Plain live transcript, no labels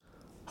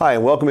Hi,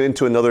 and welcome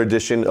into another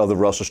edition of the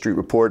Russell Street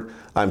Report.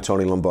 I'm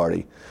Tony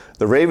Lombardi.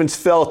 The Ravens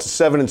fell to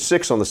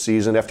 7-6 on the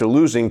season after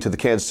losing to the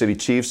Kansas City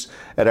Chiefs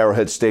at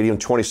Arrowhead Stadium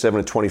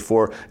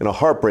 27-24 in a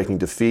heartbreaking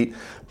defeat.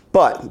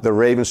 But the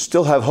Ravens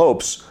still have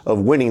hopes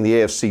of winning the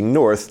AFC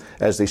North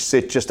as they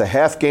sit just a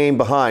half game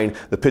behind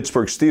the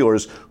Pittsburgh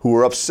Steelers, who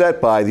were upset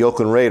by the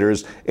Oakland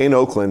Raiders in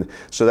Oakland.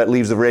 So that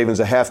leaves the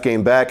Ravens a half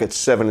game back at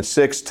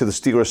 7-6 to the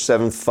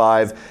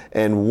Steelers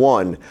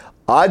 7-5-1.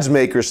 Odds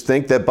makers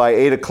think that by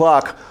 8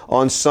 o'clock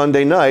on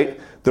Sunday night,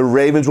 the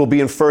Ravens will be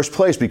in first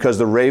place because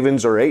the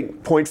Ravens are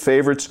 8-point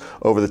favorites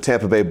over the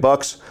Tampa Bay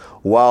Bucs,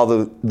 while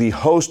the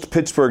host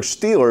Pittsburgh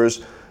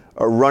Steelers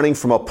are running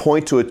from a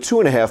point to a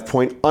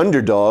 2.5-point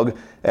underdog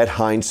at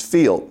Heinz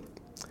Field.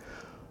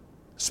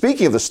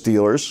 Speaking of the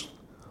Steelers,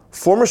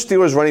 former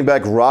Steelers running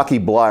back Rocky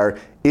Bleier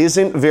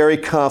isn't very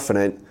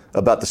confident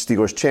about the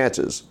Steelers'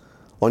 chances.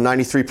 On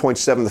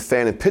 93.7 The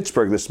Fan in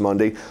Pittsburgh this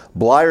Monday,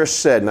 Bleier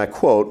said, and I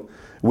quote,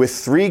 "With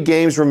 3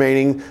 games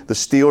remaining, the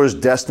Steelers'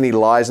 destiny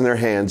lies in their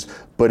hands,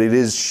 but it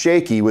is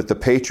shaky with the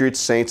Patriots,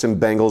 Saints, and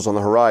Bengals on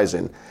the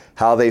horizon.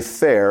 How they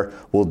fare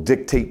will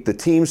dictate the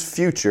team's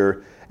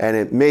future, and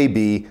it may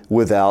be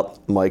without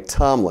Mike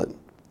Tomlin."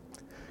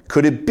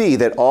 Could it be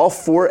that all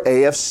 4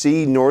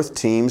 AFC North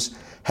teams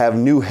have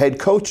new head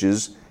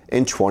coaches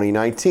in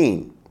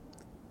 2019?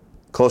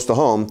 Close to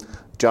home,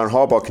 John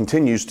Harbaugh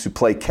continues to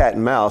play cat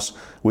and mouse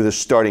with his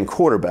starting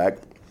quarterback.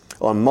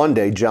 On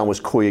Monday, John was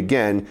coy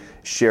again,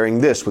 sharing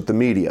this with the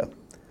media.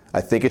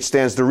 "I think it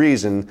stands to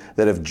reason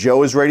that if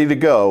Joe is ready to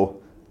go,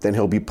 then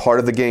he'll be part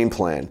of the game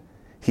plan.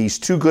 He's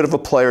too good of a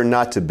player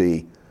not to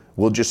be.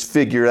 We'll just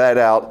figure that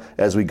out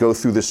as we go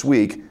through this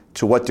week,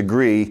 to what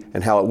degree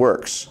and how it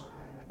works.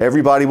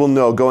 Everybody will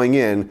know going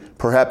in,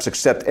 perhaps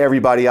except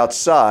everybody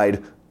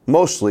outside,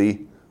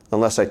 mostly,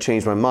 unless I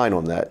change my mind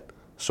on that."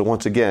 So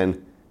once again,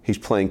 he's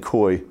playing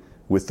coy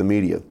with the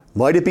media.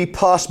 Might it be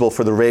possible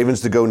for the Ravens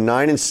to go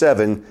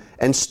 9-7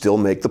 and still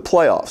make the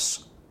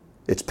playoffs?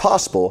 It's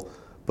possible,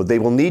 but they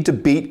will need to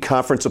beat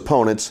conference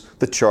opponents,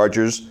 the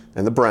Chargers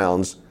and the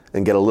Browns,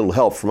 and get a little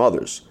help from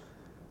others.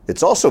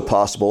 It's also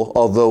possible,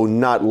 although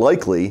not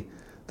likely,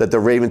 that the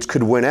Ravens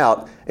could win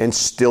out and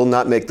still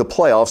not make the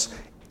playoffs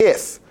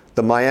if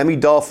the Miami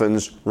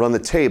Dolphins run the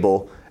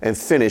table and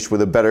finish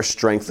with a better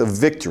strength of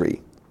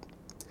victory.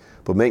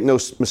 But make no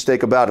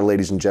mistake about it,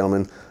 ladies and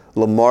gentlemen,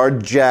 Lamar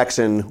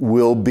Jackson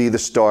will be the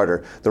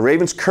starter. The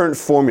Ravens' current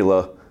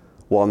formula,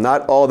 while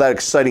not all that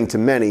exciting to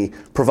many,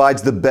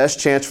 provides the best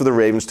chance for the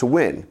Ravens to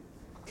win.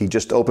 He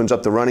just opens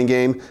up the running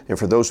game, and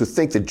for those who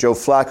think that Joe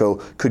Flacco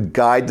could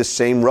guide the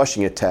same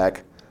rushing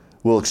attack,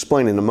 we'll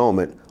explain in a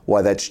moment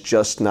why that's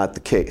just not the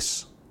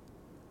case.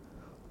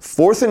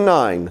 4th and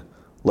 9,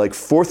 like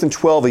 4th and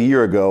 12 a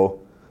year ago,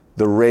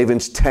 the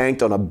Ravens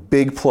tanked on a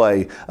big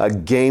play, a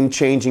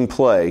game-changing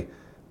play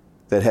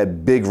that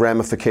had big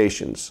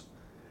ramifications.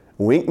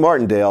 Wink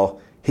Martindale,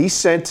 he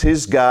sent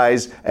his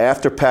guys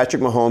after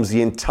Patrick Mahomes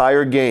the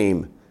entire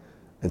game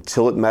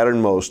until it mattered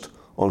most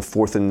on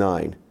 4th and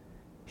 9.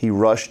 He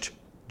rushed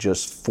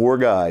just 4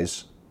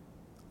 guys,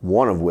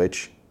 one of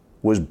which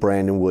was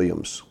Brandon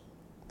Williams.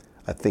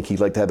 I think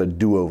he'd like to have a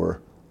do-over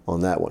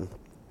on that one.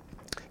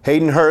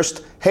 Hayden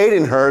Hurst,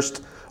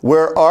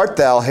 where art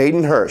thou,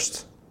 Hayden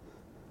Hurst?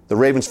 The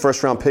Ravens'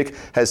 first-round pick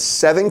has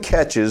 7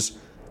 catches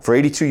for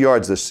 82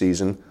 yards this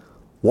season,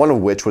 one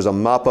of which was a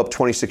mop-up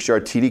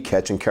 26-yard TD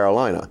catch in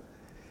Carolina.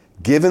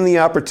 Given the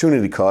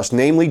opportunity cost,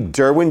 namely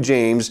Derwin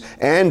James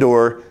and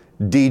or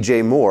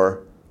DJ Moore,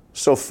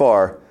 so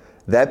far,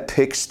 that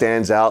pick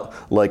stands out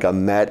like a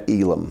Matt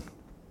Elam.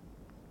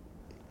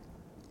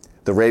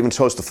 The Ravens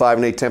host the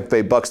 5-8 Tampa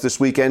Bay Bucs this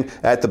weekend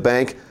at the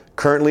Bank.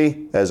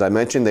 Currently, as I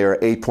mentioned, they are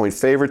 8-point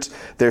favorites.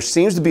 There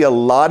seems to be a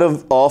lot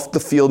of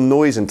off-the-field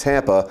noise in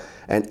Tampa,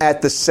 and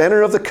at the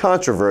center of the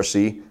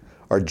controversy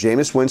are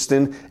Jameis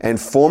Winston and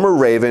former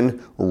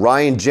Raven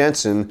Ryan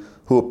Jensen,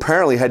 who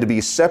apparently had to be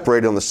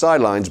separated on the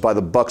sidelines by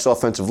the Bucs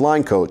offensive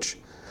line coach.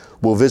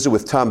 We'll visit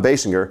with Tom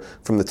Bassinger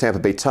from the Tampa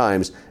Bay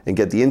Times and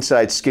get the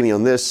inside skinny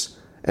on this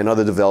and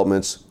other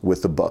developments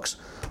with the Bucs.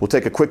 We'll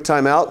take a quick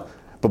time out,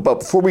 but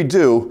before we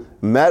do,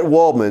 Matt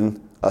Waldman,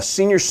 a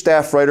senior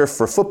staff writer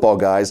for Football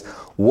Guys,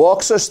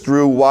 walks us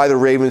through why the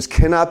Ravens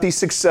cannot be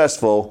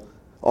successful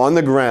on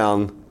the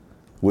ground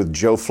with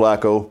Joe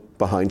Flacco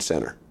behind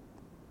center.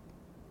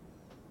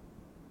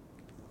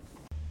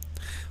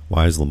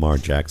 Why is Lamar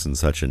Jackson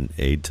such an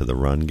aid to the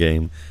run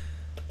game?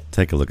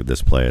 Take a look at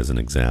this play as an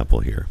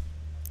example here.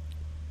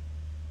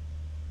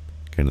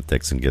 Kenneth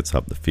Dixon gets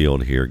up the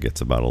field here,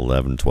 gets about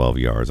 11, 12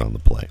 yards on the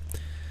play.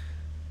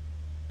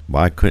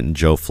 Why couldn't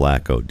Joe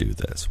Flacco do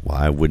this?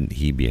 Why wouldn't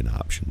he be an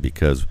option?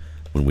 Because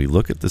when we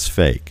look at this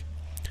fake,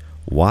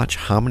 watch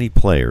how many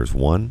players,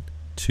 1,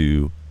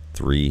 2,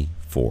 3,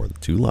 4, the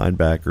 2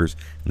 linebackers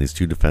and these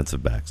 2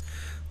 defensive backs,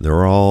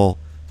 they're all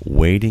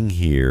waiting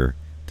here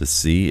to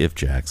see if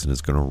Jackson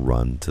is going to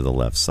run to the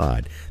left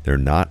side. They're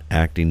not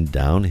acting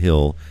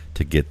downhill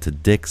to get to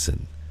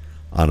Dixon.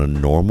 On a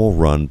normal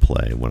run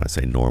play, when I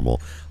say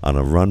normal, on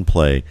a run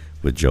play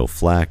with Joe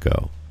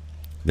Flacco,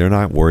 they're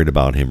not worried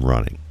about him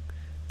running.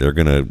 they're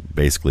going to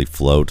basically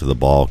flow to the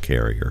ball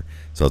carrier.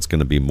 So it's going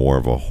to be more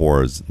of a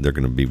they're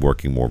going to be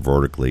working more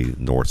vertically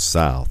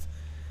north-south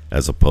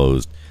as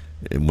opposed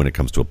when it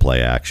comes to a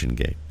play-action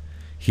game.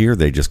 Here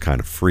they just kind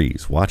of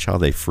freeze. Watch how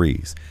they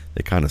freeze.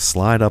 They kind of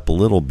slide up a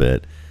little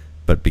bit,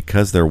 but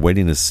because they're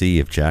waiting to see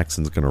if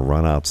Jackson's going to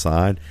run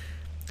outside,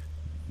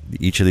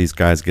 each of these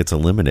guys gets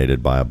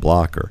eliminated by a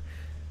blocker.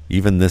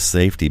 Even this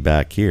safety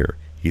back here,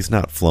 he's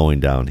not flowing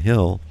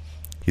downhill.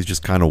 He's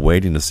just kind of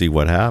waiting to see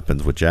what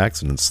happens with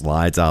Jackson and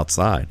slides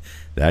outside.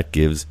 That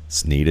gives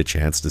Snead a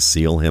chance to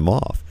seal him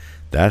off.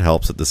 That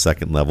helps at the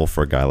second level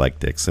for a guy like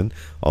Dixon.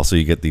 Also,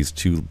 you get these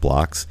 2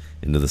 blocks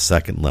into the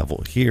second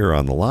level here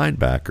on the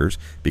linebackers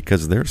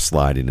because they're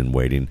sliding and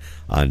waiting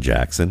on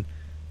Jackson,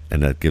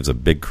 and that gives a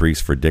big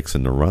crease for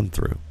Dixon to run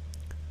through.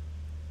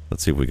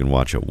 Let's see if we can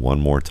watch it one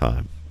more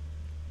time.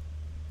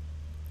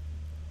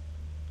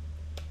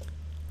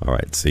 All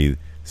right, see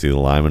the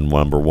lineman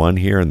number 1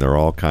 here, and they're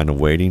all kind of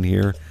waiting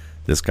here.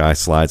 This guy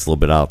slides a little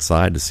bit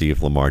outside to see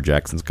if Lamar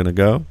Jackson's going to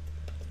go.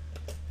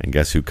 And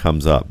guess who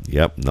comes up?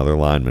 Yep, another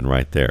lineman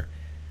right there.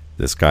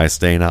 This guy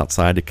staying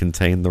outside to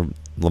contain the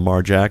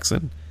Lamar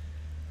Jackson.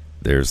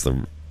 There's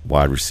the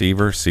wide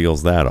receiver,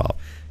 seals that off.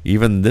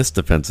 Even this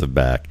defensive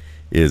back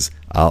is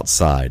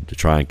outside to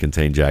try and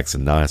contain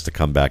Jackson. Now has to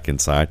come back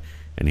inside,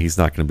 and he's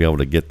not going to be able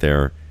to get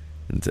there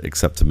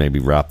except to maybe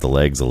wrap the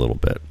legs a little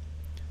bit.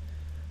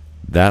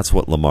 That's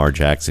what Lamar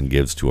Jackson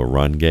gives to a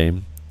run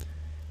game,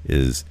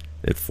 is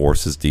it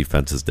forces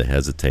defenses to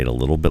hesitate a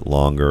little bit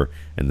longer,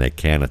 and they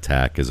can't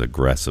attack as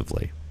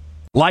aggressively.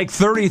 Like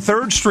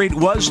 33rd Street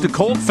was to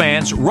Colt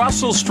fans,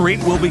 Russell Street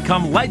will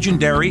become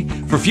legendary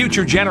for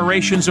future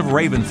generations of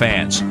Raven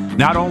fans.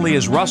 Not only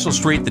is Russell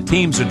Street the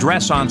team's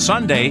address on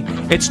Sunday,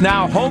 it's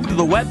now home to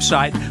the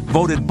website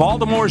voted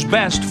Baltimore's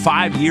best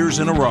 5 years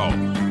in a row.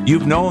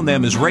 You've known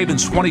them as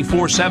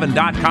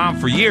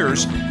Ravens247.com for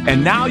years,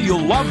 and now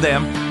you'll love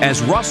them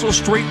as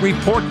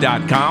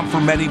RussellStreetReport.com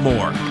for many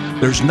more.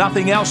 There's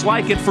nothing else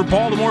like it for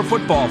Baltimore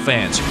football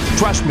fans.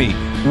 Trust me,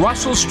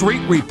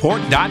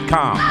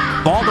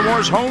 RussellStreetReport.com.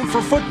 Baltimore's home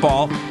for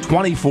football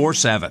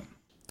 24/7.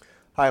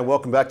 Hi, and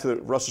welcome back to the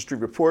Russell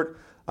Street Report.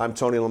 I'm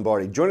Tony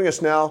Lombardi. Joining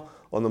us now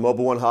on the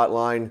Mobile One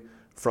Hotline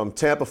from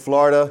Tampa,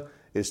 Florida,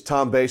 is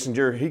Tom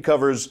Bassinger. He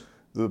covers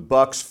the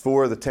Bucs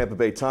for the Tampa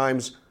Bay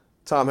Times.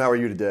 Tom, how are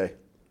you today?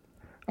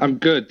 I'm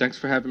good. Thanks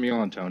for having me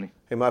on, Tony.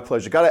 Hey, my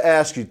pleasure. Got to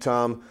ask you,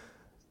 Tom,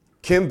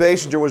 Kim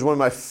Basinger was one of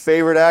my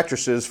favorite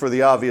actresses for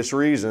the obvious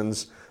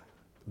reasons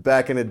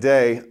back in the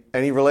day.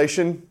 Any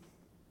relation?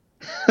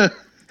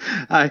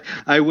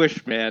 I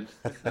wish, man.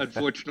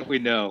 Unfortunately,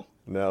 no.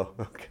 No.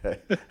 Okay.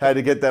 Had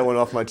to get that one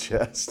off my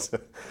chest.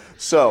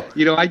 So,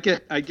 I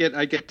get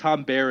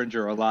Tom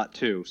Bassinger a lot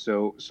too.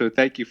 So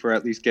thank you for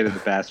at least getting the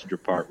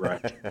Bassinger part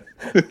right.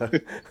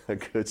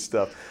 Good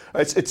stuff. All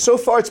right, so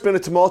far it's been a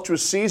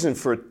tumultuous season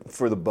for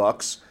the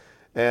Bucs,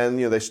 and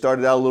they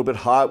started out a little bit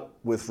hot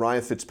with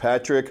Ryan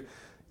Fitzpatrick,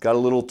 got a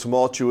little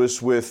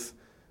tumultuous with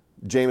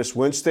Jameis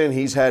Winston.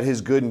 He's had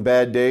his good and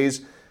bad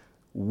days.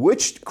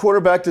 Which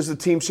quarterback does the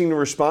team seem to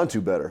respond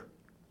to better?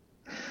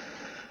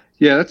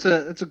 Yeah, that's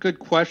a good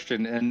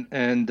question,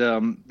 and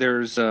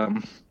there's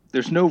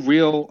no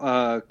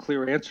real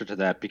clear answer to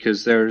that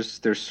because there's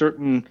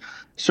certain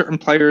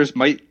players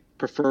might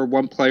prefer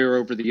one player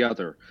over the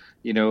other.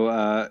 We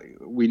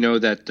know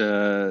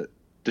that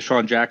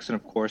Deshaun Jackson,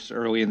 of course,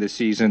 early in the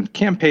season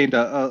campaigned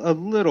a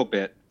little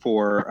bit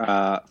for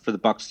the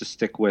Bucs to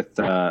stick with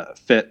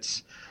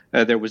Fitz.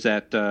 There was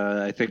that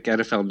I think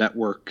NFL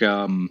Network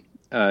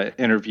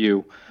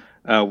interview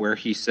where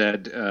he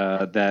said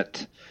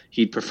that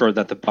he'd prefer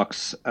that the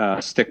Bucs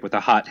stick with a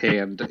hot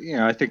hand.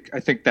 I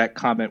think that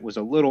comment was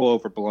a little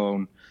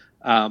overblown,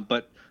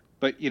 but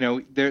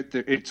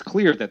it's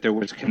clear that there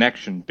was a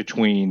connection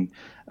between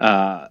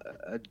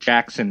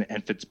Jackson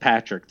and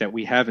Fitzpatrick that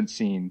we haven't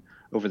seen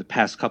over the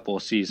past couple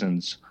of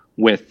seasons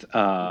with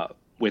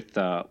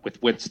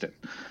Winston.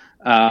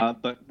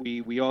 But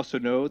we also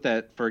know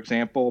that, for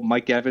example,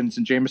 Mike Evans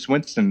and Jameis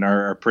Winston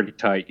are pretty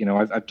tight.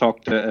 I've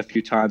talked a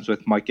few times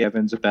with Mike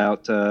Evans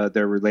about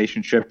their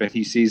relationship, and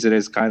he sees it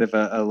as kind of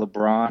a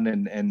LeBron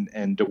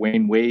and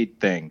Dwayne Wade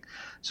thing.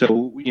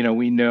 So,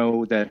 we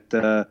know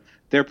that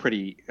they're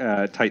pretty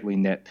tightly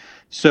knit.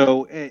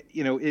 So,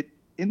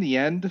 in the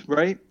end,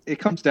 right, it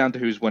comes down to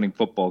who's winning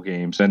football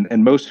games. And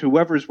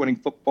whoever's winning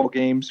football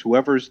games,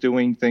 whoever's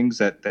doing things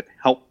that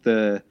help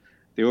the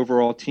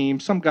overall team.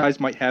 Some guys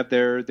might have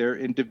their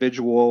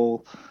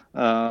individual,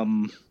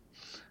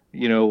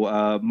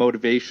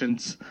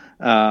 motivations,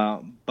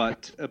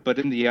 but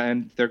in the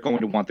end, they're going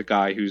to want the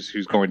guy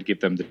who's going to give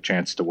them the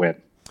chance to win.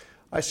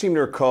 I seem to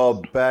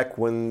recall back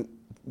when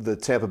the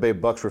Tampa Bay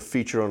Bucs were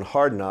featured on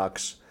Hard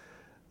Knocks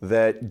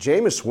that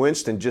Jameis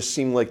Winston just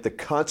seemed like the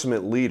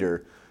consummate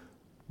leader.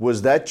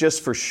 Was that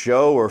just for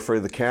show or for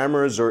the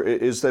cameras, or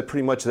is that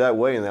pretty much that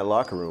way in that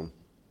locker room?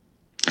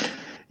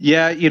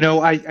 Yeah,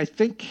 I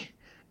think.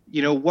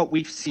 What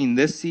we've seen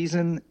this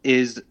season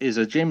is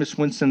a Jameis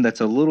Winston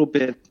that's a little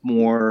bit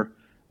more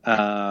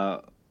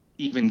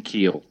even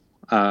keel.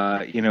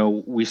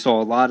 We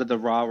saw a lot of the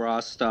rah-rah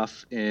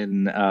stuff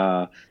in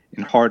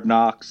Hard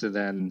Knocks, and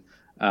then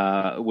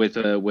with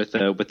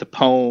the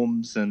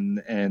poems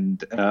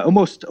and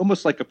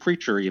almost like a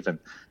preacher even.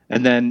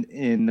 And then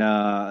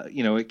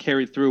it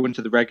carried through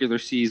into the regular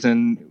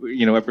season.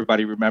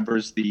 Everybody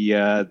remembers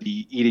the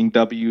Eating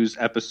W's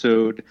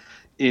episode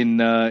in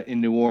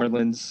New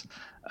Orleans.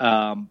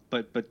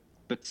 But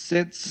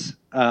since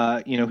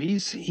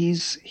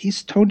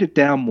he's toned it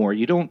down more.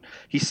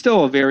 He's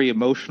still a very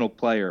emotional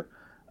player.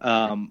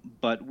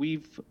 But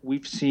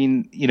we've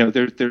seen,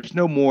 there's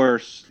no more,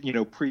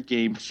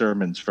 pregame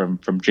sermons from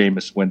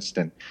Jameis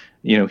Winston.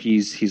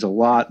 He's a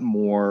lot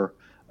more.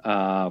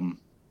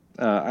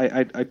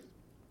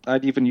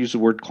 I'd even use the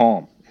word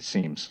calm. It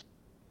seems.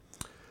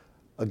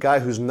 A guy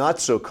who's not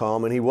so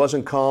calm, and he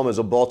wasn't calm as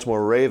a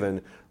Baltimore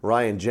Raven,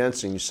 Ryan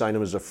Jensen. You signed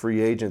him as a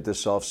free agent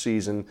this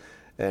offseason,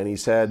 and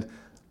he's had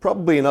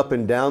probably an up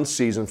and down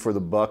season for the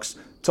Bucs.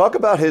 Talk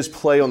about his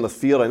play on the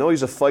field. I know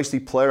he's a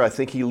feisty player. I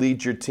think he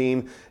leads your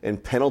team in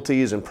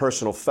penalties and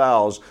personal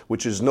fouls,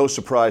 which is no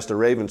surprise to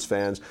Ravens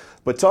fans.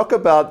 But talk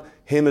about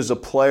him as a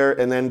player,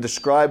 and then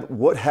describe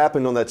what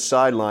happened on that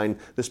sideline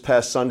this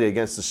past Sunday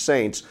against the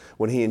Saints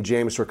when he and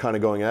Jameis were kind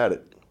of going at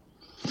it.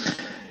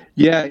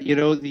 Yeah,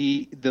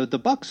 the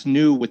Bucs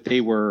knew what they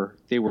were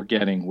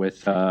getting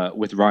with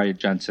Ryan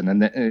Jensen,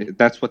 and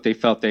that's what they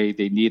felt they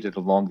needed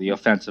along the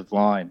offensive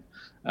line.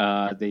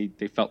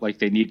 They felt like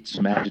they needed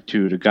some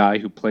attitude, a guy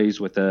who plays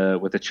with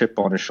a chip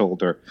on his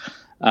shoulder,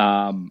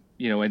 and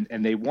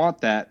they want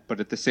that, but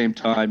at the same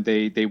time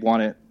they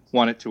want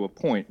it to a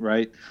point,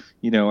 right?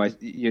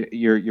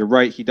 You're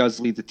right. He does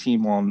lead the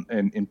team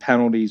in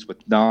penalties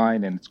with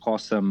 9, and it's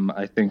cost them,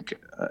 I think,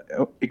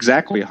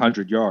 exactly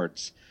 100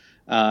 yards.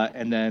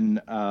 And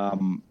then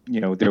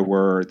there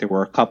were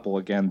a couple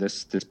again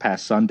this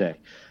past Sunday.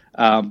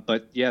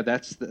 But yeah,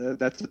 that's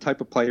the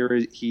type of player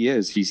he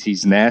is.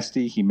 He's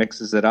nasty. He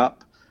mixes it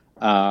up.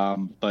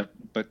 But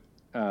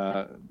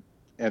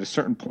at a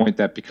certain point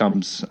that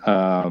becomes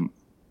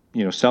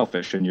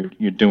selfish, and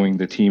you're doing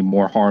the team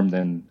more harm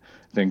than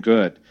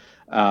good.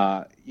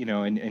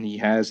 And he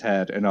has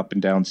had an up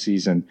and down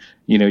season.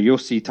 You'll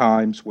see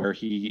times where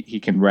he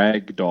can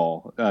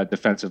ragdoll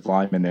defensive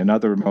linemen, and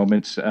other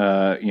moments,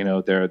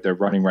 they're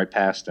running right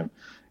past him.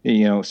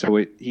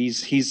 So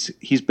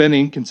he's been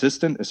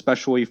inconsistent,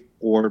 especially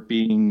for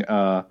being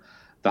the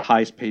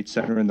highest paid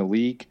center in the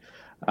league.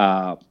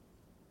 But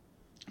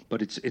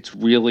it's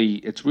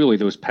really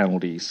those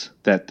penalties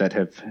that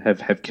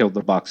have killed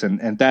the Bucs,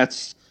 and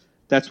that's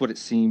what it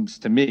seems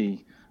to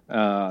me.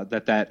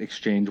 That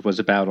exchange was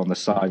about on the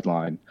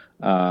sideline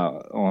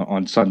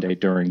on Sunday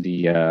during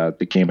the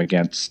game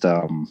against.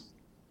 I'm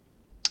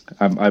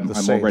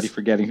already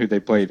forgetting who they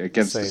played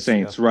against the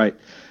Saints. Yeah. Right.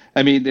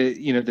 I mean,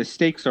 the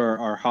stakes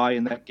are high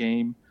in that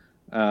game.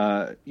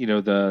 The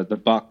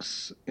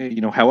Bucs,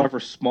 however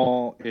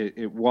small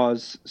it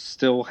was,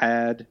 still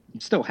have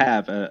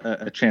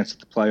a chance at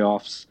the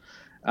playoffs.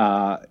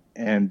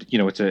 And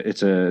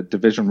it's a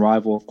division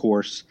rival, of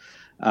course.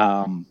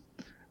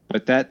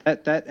 But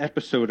that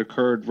episode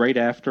occurred right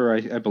after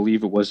I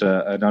believe it was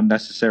an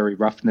unnecessary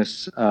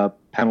roughness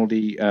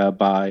penalty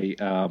by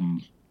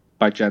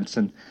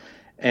Jensen,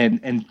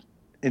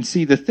 and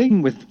see, the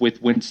thing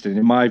with Winston,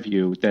 in my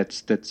view,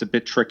 that's a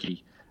bit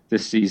tricky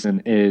this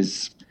season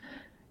is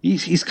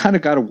he's kind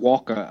of got to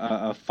walk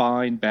a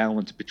fine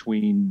balance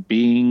between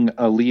being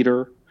a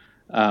leader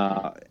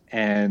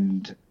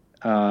and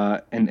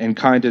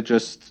kind of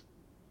just.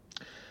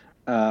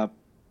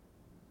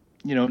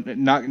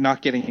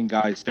 Not getting in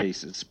guys'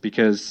 faces,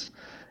 because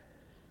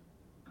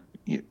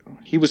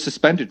he was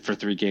suspended for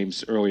 3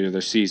 games earlier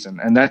this season,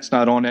 and that's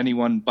not on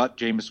anyone but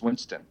Jameis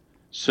Winston.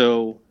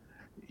 So,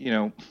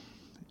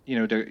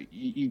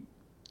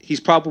 he's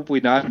probably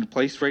not in a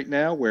place right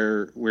now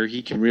where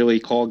he can really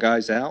call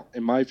guys out,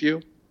 in my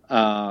view.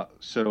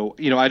 So,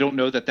 I don't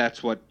know that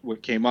that's what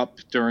came up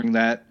during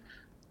that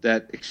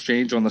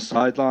exchange on the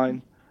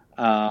sideline,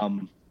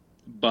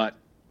 but.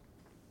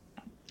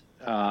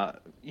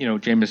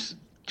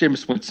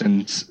 Jameis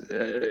Winston's,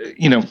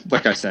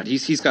 like I said,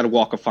 he's got to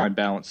walk a fine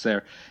balance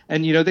there.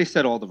 And, they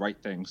said all the right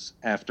things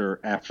after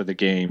the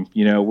game.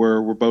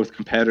 We're both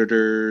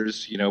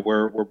competitors,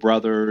 we're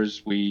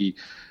brothers. We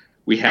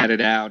had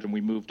it out and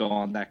we moved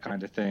on, that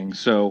kind of thing.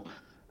 So,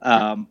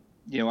 I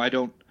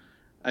don't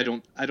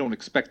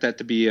expect that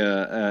to be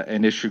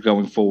an issue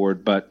going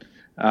forward, but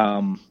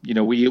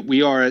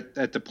we are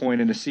at the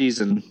point in the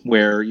season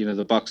where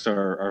the Bucs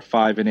are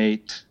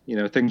 5-8.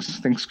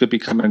 Things could be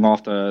coming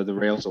off the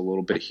rails a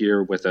little bit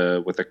here with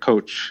a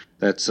coach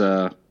that's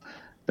on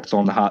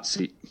the hot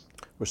seat.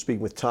 We're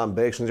speaking with Tom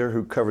Bassinger,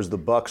 who covers the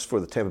Bucs for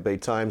the Tampa Bay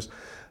Times.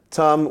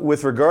 Tom,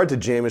 with regard to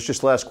Jameis,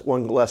 just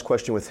one last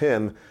question with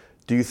him.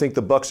 Do you think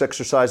the Bucs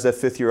exercise that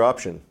 5th-year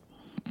option?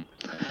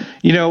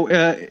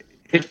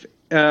 If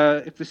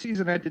the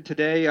season ended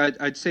today,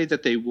 I'd say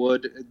that they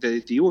would.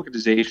 The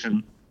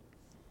organization,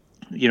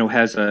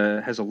 has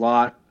a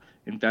lot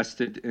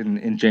invested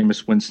in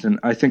Jameis Winston.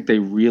 I think they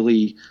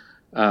really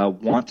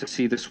want to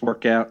see this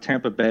work out.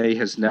 Tampa Bay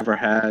has never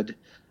had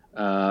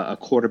a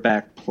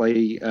quarterback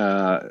play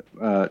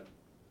to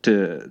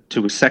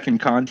a second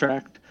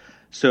contract.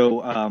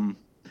 So, I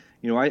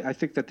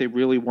think that they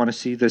really want to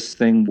see this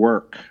thing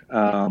work.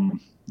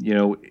 They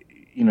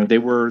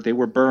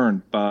were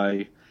burned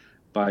by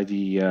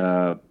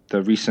the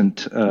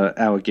recent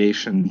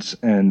allegations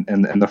and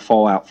the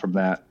fallout from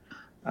that.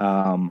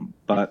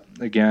 But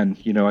again,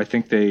 I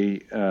think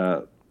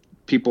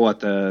people at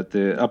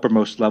the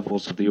uppermost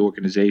levels of the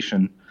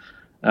organization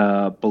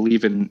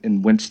believe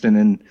in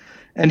Winston,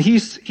 and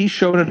he's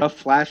shown enough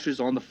flashes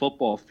on the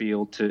football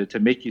field to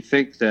make you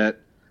think that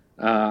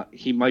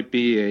he might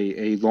be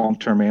a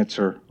long-term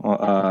answer.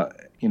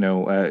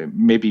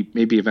 Maybe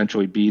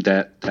eventually be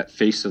that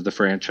face of the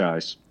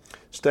franchise.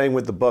 Staying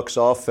with the Bucs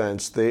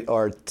offense, they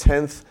are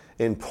 10th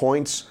in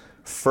points,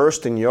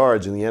 first in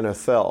yards in the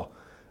NFL.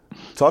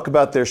 Talk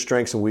about their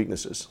strengths and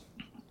weaknesses.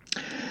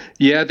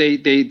 Yeah,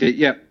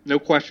 yeah, no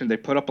question. They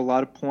put up a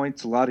lot of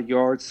points, a lot of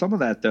yards. Some of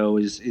that though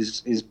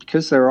is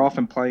because they're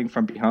often playing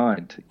from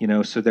behind.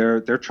 So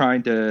they're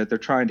trying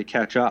to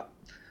catch up.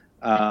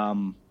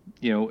 And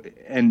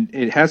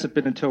it hasn't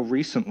been until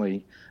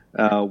recently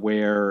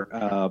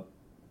where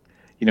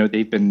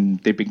they've been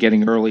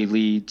getting early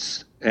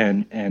leads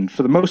and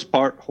for the most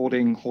part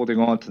holding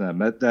on to them.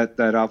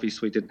 That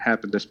obviously didn't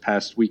happen this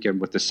past weekend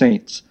with the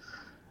Saints,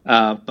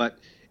 but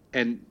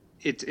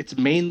it's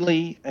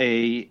mainly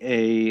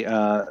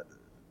the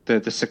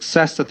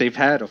success that they've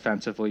had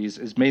offensively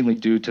is mainly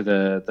due to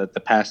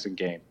the passing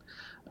game.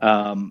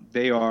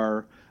 They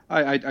are.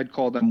 I'd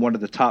call them one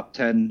of the top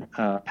 10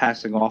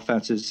 passing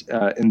offenses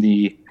in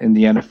the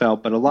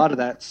NFL, but a lot of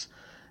that's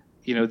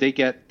they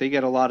get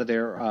a lot of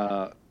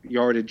their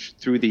yardage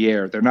through the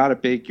air. They're not a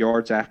big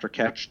yards after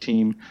catch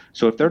team,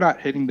 so if they're not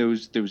hitting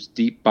those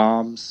deep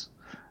bombs,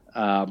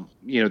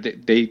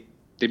 they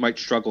might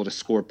struggle to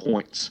score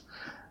points.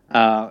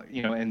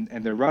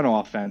 And their run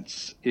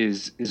offense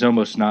is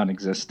almost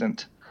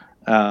non-existent.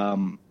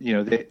 The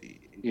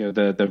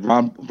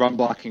run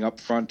blocking up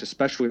front,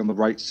 especially on the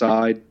right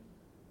side,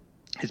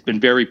 has been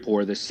very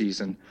poor this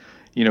season.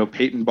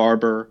 Peyton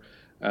Barber,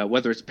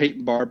 whether it's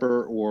Peyton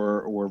Barber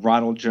or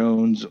Ronald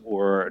Jones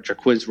or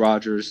Jacquizz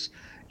Rodgers,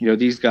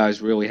 these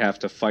guys really have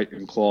to fight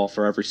and claw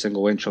for every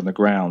single inch on the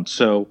ground.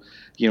 So,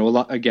 a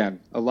lot of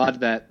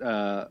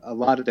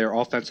their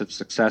offensive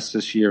success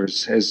this year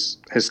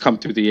has come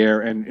through the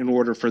air, and in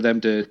order for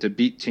them to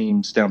beat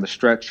teams down the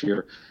stretch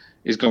here,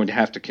 is going to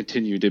have to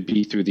continue to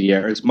be through the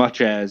air as much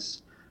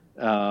as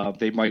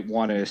they might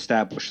want to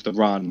establish the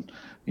run.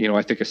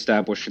 I think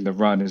establishing the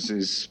run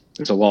is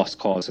a lost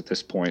cause at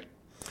this point.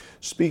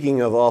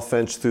 Speaking of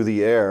offense through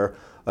the air,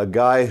 a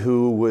guy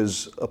who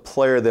was a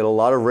player that a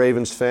lot of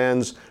Ravens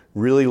fans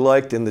really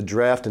liked in the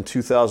draft in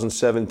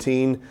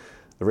 2017.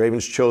 The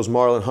Ravens chose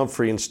Marlon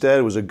Humphrey instead.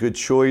 It was a good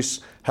choice.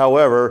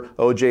 However,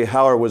 O.J.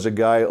 Howard was a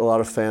guy a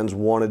lot of fans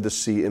wanted to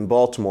see in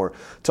Baltimore.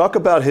 Talk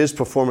about his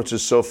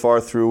performances so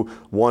far through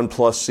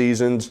 1+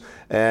 seasons,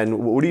 and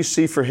what do you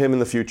see for him in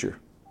the future?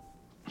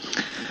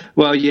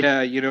 Well,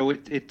 yeah,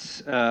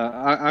 it's.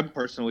 I'm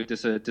personally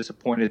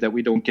disappointed that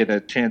we don't get a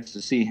chance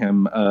to see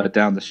him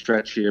down the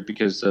stretch here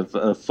because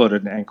of foot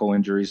and ankle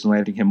injuries,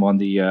 landing him on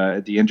the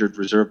injured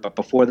reserve. But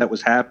before that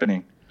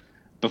happened,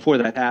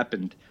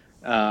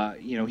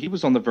 he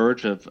was on the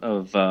verge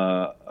of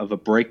a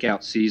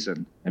breakout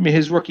season. I mean,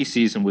 his rookie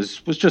season was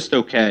just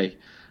okay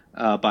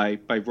by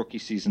rookie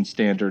season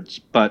standards,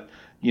 but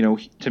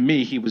to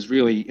me, he was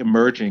really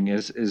emerging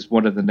as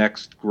one of the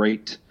next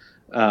great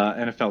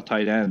NFL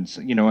tight ends,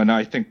 and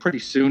I think pretty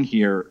soon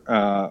here,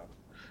 I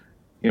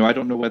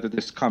don't know whether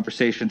this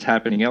conversation's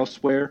happening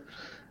elsewhere,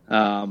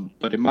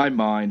 but in my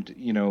mind,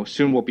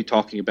 soon we'll be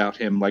talking about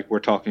him like we're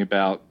talking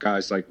about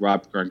guys like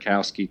Rob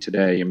Gronkowski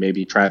today and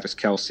maybe Travis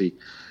Kelce.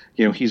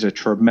 He's a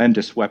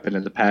tremendous weapon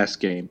in the pass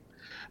game.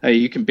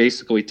 You can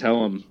basically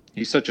tell him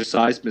he's such a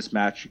size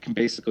mismatch. You can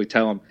basically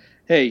tell him,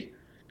 hey,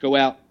 go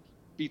out,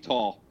 be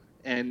tall,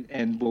 and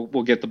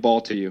we'll get the ball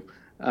to you.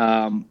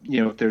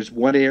 If there's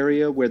one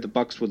area where the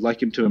Bucs would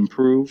like him to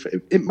improve,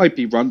 it might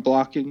be run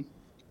blocking.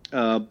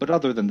 But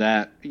other than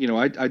that,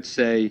 I'd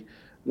say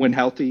when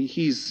healthy,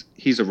 he's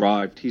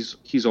arrived.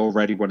 He's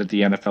already one of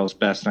the NFL's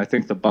best, and I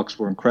think the Bucs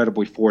were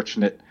incredibly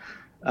fortunate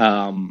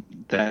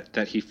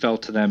that he fell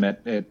to them at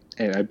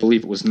I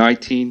believe it was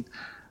 19.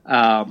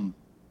 The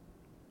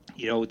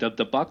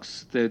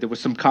Bucs. There was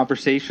some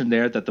conversation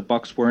there that the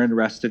Bucs were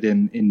interested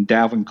in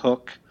Dalvin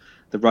Cook,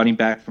 the running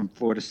back from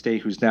Florida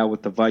State, who's now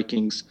with the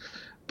Vikings.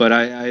 But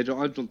I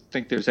don't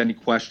think there's any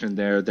question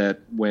there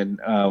that when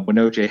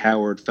O.J.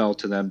 Howard fell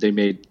to them, they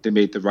made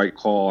the right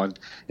call. And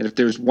if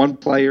there's one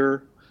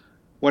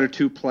or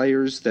two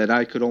players that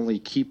I could only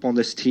keep on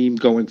this team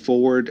going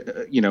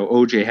forward,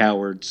 O.J.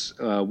 Howard's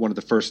one of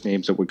the first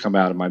names that would come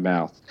out of my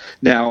mouth.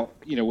 Now,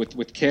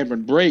 with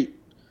Cameron Brate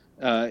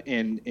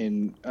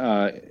in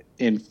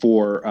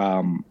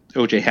for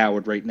O.J.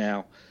 Howard right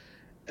now,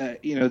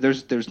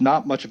 there's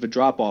not much of a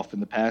drop off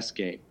in the pass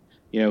game.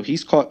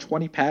 He's caught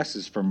 20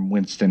 passes from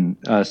Winston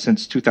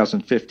since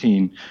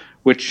 2015,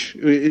 which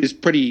is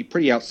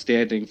pretty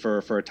outstanding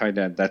for a tight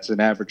end. That's an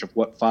average of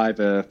five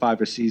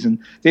a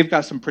season. They've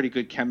got some pretty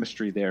good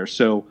chemistry there.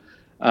 So,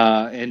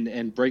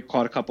 and Brake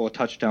caught a couple of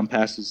touchdown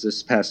passes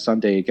this past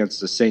Sunday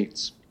against the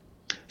Saints.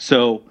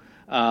 So,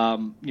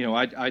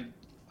 I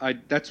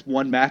that's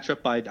one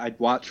matchup I'd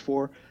watch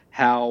for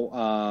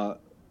how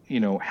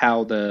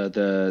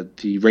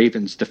the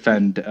Ravens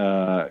defend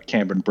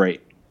Cameron Brate.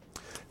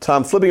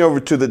 Tom, flipping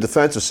over to the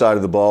defensive side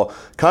of the ball,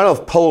 kind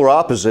of polar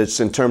opposites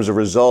in terms of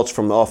results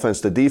from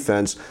offense to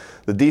defense.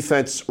 The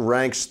defense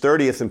ranks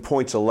 30th in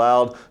points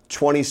allowed,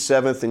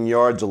 27th in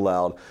yards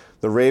allowed.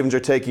 The Ravens are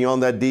taking on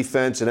that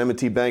defense at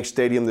M&T Bank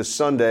Stadium this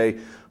Sunday.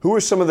 Who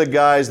are some of the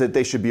guys that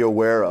they should be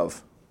aware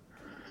of?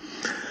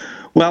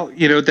 Well,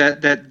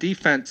 that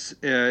defense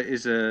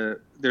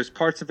there's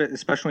parts of it,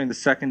 especially in the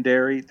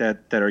secondary,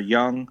 that are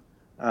young.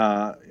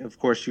 Of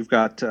course, you've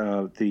got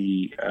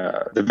the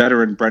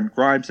veteran Brent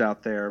Grimes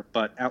out there,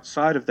 but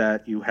outside of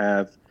that, you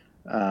have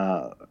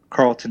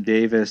Carlton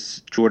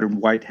Davis, Jordan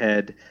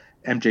Whitehead,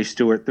 MJ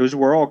Stewart. Those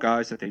were all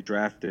guys that they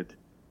drafted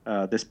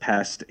this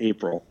past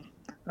April.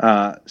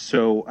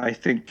 So I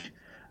think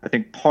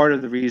part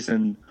of the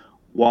reason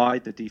why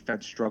the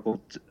defense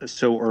struggled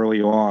so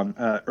early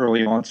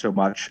on so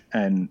much,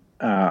 and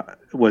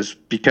was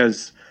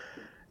because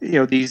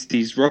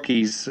these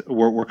rookies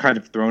were kind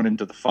of thrown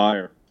into the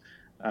fire.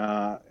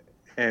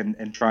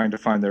 And trying to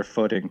find their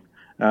footing,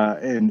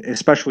 and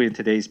especially in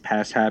today's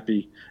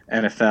pass-happy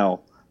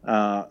NFL,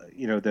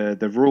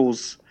 the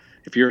rules,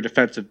 if you're a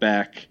defensive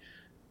back,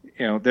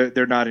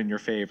 they're not in your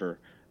favor.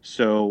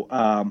 So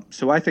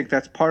I think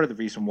that's part of the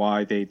reason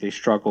why they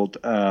struggled.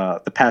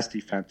 The pass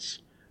defense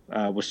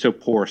was so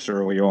porous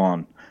early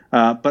on,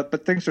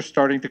 but things are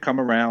starting to come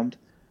around,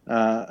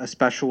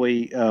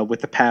 especially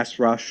with the pass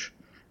rush.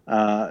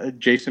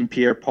 Jason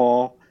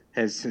Pierre-Paul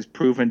has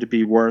proven to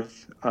be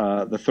worth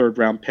the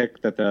third-round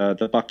pick that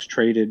the Bucs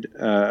traded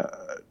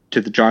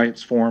to the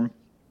Giants for him.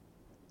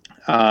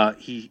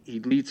 He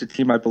leads the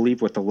team, I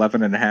believe, with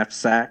 11.5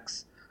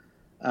 sacks.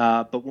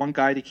 But one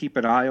guy to keep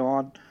an eye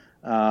on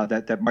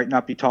that might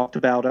not be talked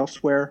about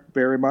elsewhere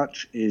very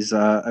much is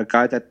a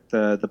guy that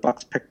the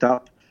Bucs picked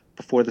up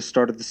before the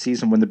start of the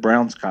season when the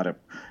Browns got him,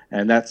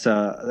 and that's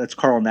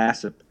Carl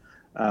Nassib.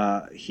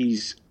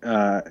 He's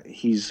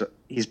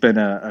been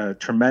a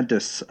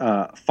tremendous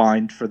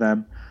find for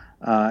them,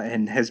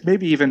 and has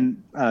maybe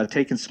even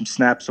taken some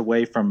snaps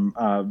away from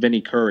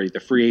Vinnie Curry, the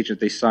free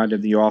agent they signed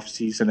in the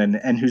offseason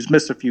and who's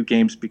missed a few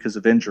games because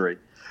of injury.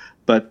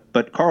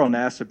 But Carl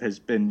Nassib has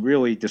been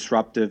really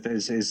disruptive,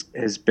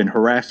 has been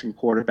harassing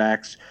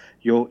quarterbacks.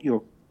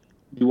 You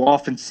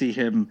often see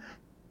him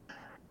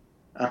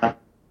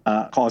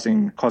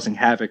causing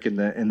havoc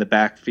in the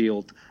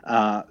backfield.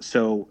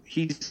 So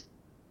he's,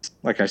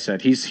 like I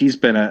said, he's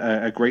been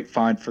a great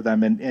find for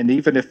them, and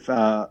even if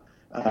a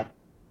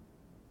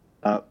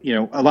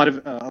lot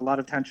of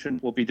attention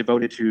will be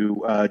devoted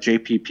to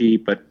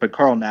JPP, but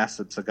Carl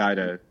Nassib's a guy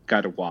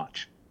to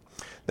watch.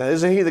 Now,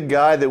 isn't he the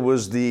guy that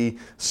was the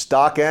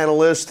stock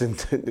analyst and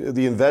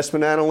the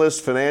investment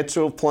analyst,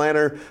 financial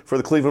planner for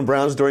the Cleveland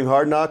Browns during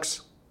Hard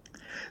Knocks?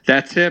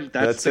 That's him.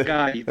 That's the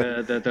guy,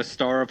 the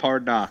star of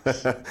Hard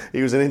Knocks.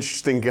 He was an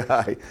interesting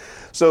guy.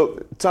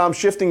 So, Tom,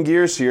 shifting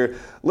gears here,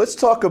 let's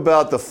talk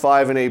about the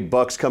 5-8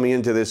 Bucs coming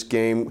into this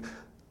game.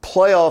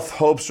 Playoff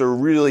hopes are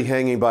really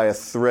hanging by a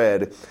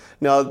thread.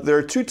 Now, there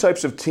are two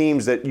types of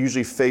teams that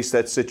usually face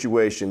that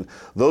situation.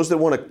 Those that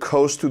want to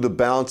coast through the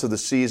balance of the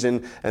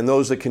season and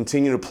those that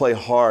continue to play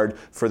hard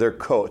for their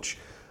coach.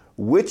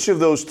 Which of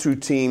those two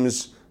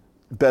teams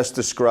best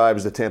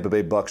describes the Tampa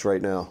Bay Bucs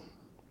right now?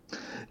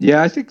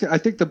 Yeah, I think the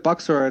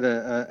Bucs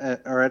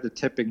are at a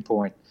tipping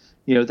point.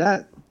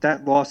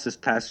 That loss this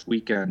past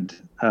weekend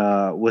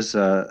was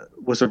a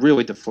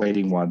really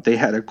deflating one. They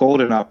had a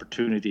golden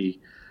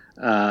opportunity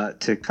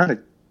to kind of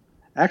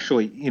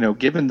actually,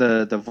 given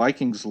the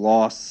Vikings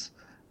loss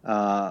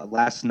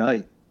last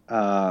night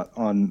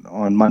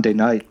on Monday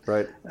night,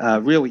 right?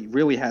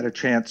 Really had a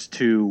chance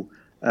to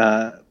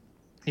kind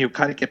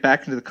of get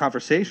back into the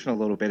conversation a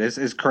little bit,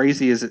 as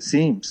crazy as it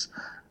seems.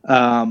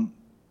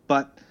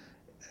 But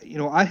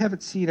I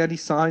haven't seen any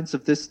signs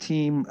of this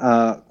team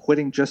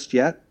quitting just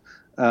yet.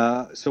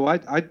 So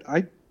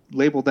I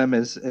label them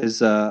as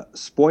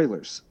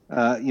spoilers.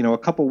 A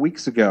couple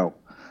weeks ago,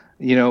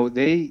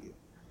 they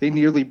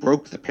nearly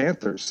broke the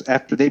Panthers.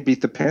 After they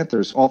beat the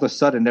Panthers, all of a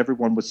sudden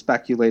everyone was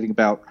speculating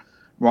about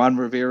Ron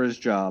Rivera's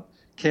job.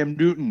 Cam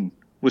Newton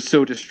was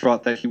so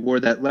distraught that he wore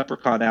that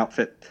leprechaun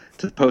outfit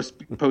to the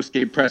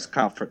post-game press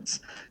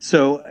conference.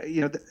 So,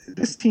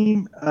 this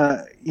team,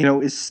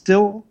 is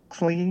still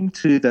clinging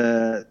to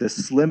the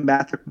slim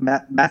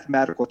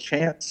mathematical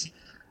chance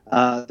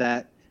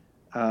that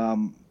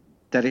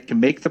it can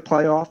make the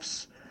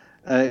playoffs.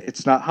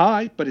 It's not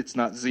high, but it's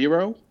not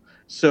zero.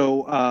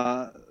 So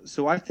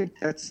I think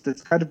that's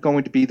kind of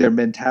going to be their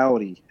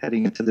mentality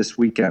heading into this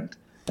weekend.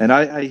 And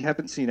I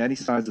haven't seen any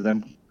signs of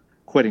them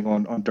quitting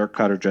on Dirk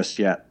Cutter just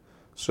yet.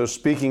 So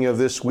speaking of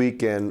this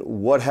weekend,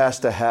 what has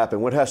to happen?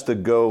 What has to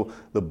go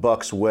the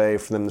Bucs' way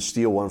for them to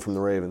steal one from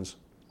the Ravens?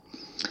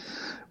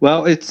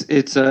 Well,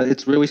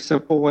 it's really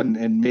simple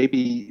and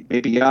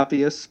maybe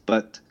obvious,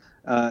 but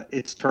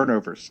it's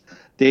turnovers.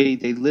 They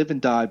live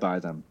and die by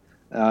them.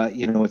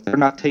 If they're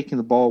not taking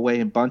the ball away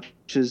in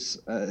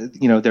bunches,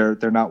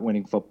 they're not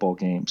winning football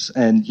games.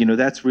 And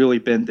that's really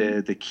been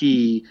the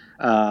key.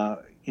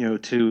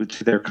 To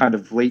their kind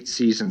of late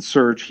season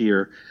surge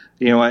here.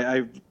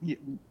 I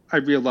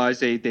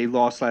realized they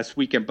lost last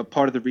weekend, but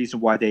part of the reason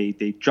why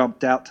they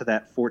jumped out to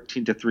that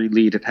 14-3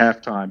 lead at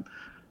halftime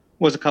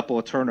was a couple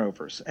of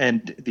turnovers.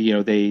 And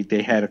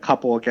they had a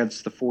couple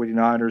against the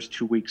 49ers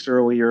 2 weeks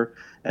earlier,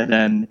 and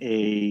then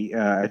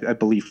I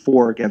believe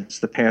 4 against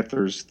the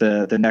Panthers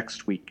the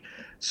next week.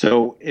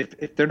 So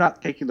if they're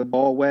not taking the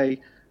ball away,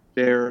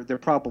 they're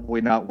probably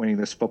not winning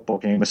this football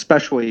game,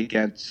 especially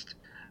against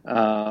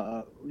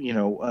a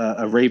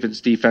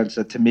Ravens defense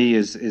that to me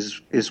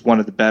is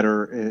one of the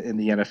better in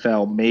the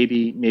NFL,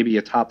 maybe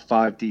a top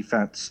 5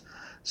 defense.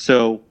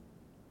 So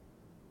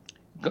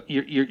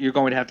you're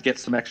going to have to get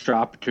some extra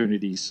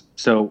opportunities.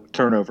 So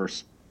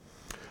turnovers.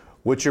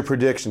 What's your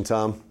prediction,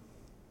 Tom?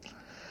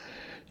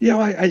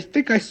 I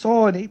think I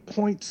saw an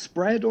 8-point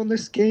spread on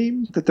this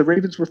game, that the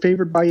Ravens were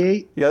favored by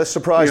 8. Yeah, that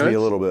surprised me a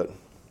little bit.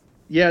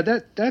 Yeah,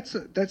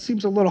 that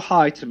seems a little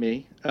high to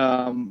me.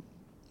 The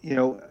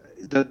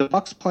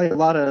Bucs play a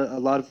lot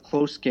of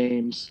close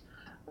games.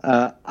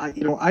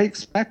 I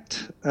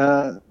expect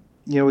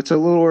it's a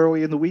little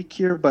early in the week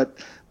here, but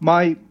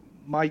my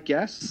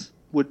guess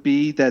would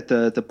be that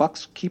the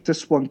Bucs keep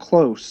this one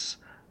close,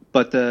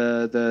 but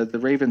the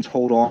Ravens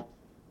hold on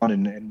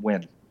and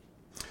win.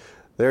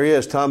 There he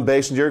is, Tom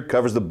Bassinger,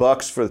 covers the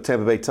Bucs for the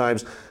Tampa Bay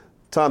Times.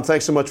 Tom,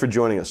 thanks so much for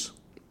joining us.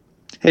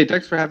 Hey,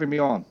 thanks for having me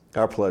on.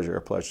 Our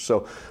pleasure.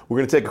 So we're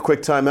going to take a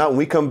quick time out. When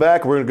we come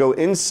back, we're going to go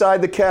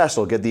inside the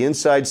castle, get the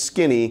inside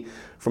skinny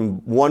from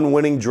one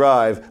winning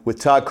drive with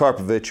Todd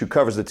Karpovich, who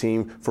covers the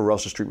team for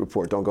Russell Street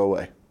Report. Don't go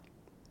away.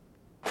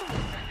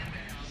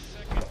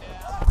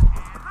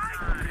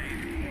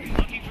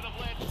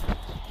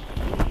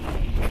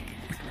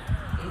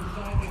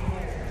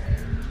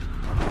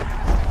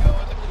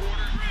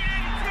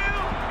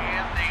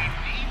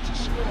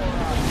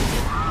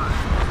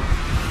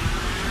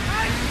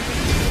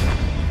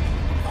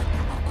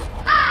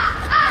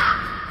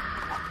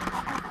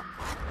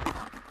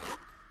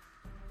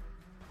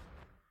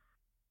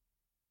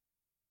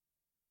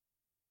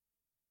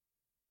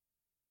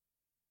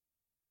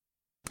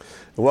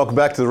 Welcome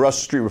back to the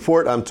Russell Street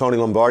Report. I'm Tony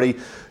Lombardi.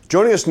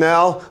 Joining us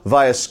now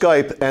via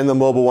Skype and the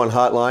Mobile One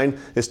hotline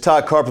is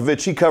Todd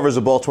Karpovich. He covers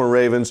the Baltimore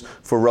Ravens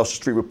for Russell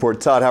Street Report.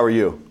 Todd, how are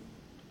you?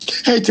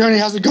 Hey, Tony,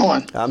 how's it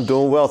going? I'm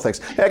doing well, thanks.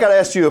 Hey, I got to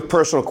ask you a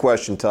personal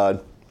question,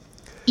 Todd.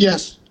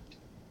 Yes.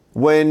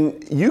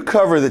 When you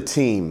cover the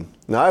team,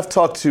 now I've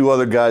talked to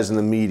other guys in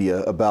the media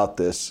about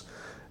this,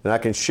 and I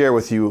can share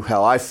with you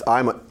how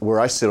I'm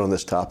where I sit on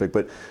this topic,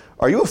 but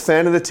are you a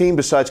fan of the team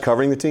besides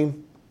covering the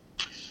team?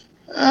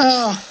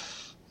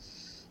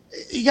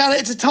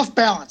 It's a tough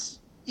balance.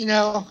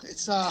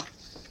 It's I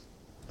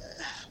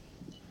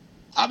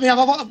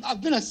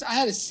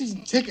had a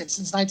season ticket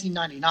since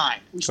 1999.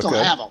 We still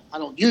have them. I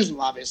don't use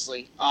them,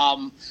 obviously.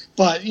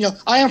 But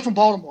I am from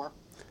Baltimore,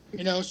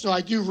 so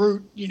I do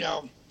root,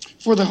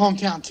 for the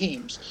hometown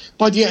teams.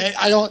 But yeah,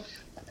 I don't.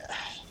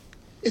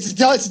 It's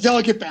a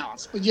delicate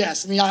balance. But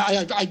yes,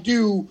 I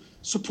do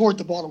support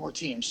the Baltimore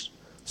teams.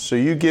 So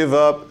you give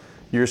up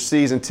your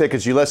season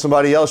tickets, you let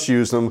somebody else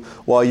use them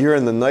while you're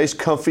in the nice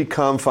comfy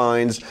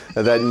confines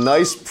of that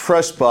nice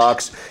press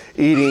box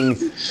eating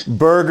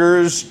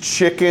burgers,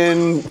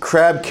 chicken,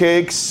 crab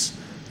cakes,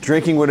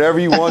 drinking whatever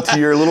you want to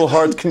your little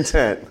heart's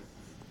content.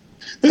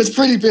 It's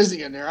pretty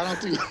busy in there. I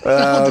don't do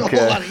a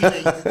whole lot of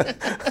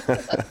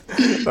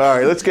eating. All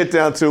right, let's get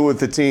down to it with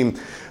the team.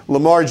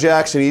 Lamar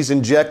Jackson, he's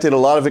injected a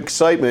lot of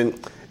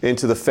excitement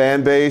into the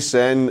fan base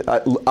and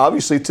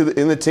obviously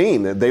in the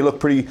team. They look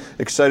pretty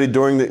excited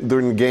during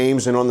the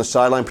games and on the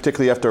sideline,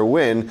 particularly after a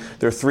win.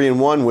 They're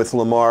 3-1 with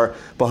Lamar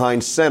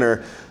behind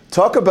center.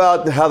 Talk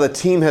about how the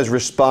team has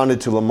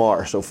responded to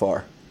Lamar so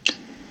far.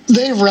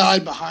 They've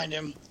rallied behind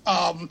him.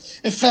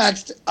 In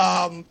fact,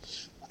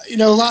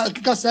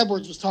 Gus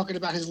Edwards was talking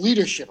about his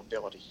leadership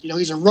ability.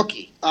 He's a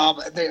rookie.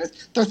 They're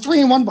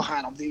 3-1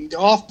 behind him. The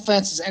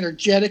offense is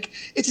energetic.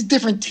 It's a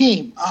different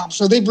team.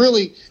 So they've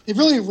really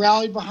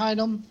rallied behind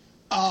him.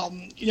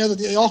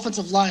 The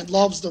offensive line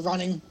loves the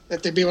running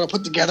that they've been able to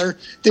put together.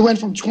 They went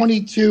from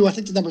 22, I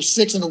think, to number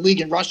 6 in the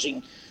league in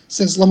rushing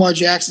since Lamar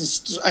Jackson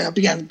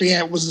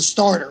was the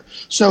starter.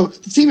 So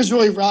the team has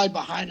really rallied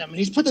behind him, and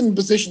he's put them in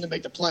position to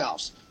make the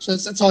playoffs. So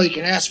that's all you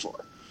can ask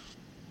for.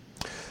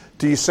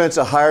 Do you sense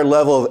a higher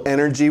level of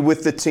energy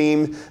with the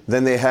team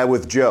than they had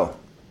with Joe?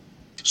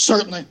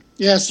 Certainly.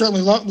 Yeah,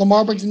 certainly.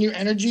 Lamar brings a new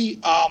energy.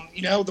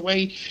 The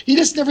way he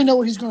just never know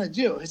what he's going to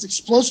do. His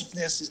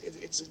explosiveness,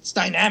 it's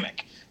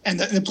dynamic. And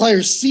the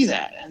players see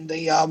that. And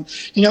they, and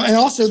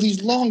also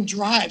these long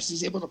drives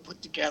he's able to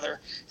put together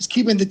is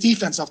keeping the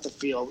defense off the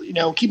field,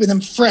 keeping them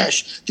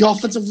fresh. The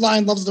offensive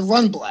line loves the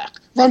run block.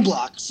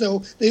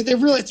 So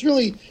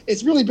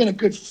it's really been a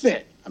good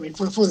fit.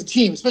 For the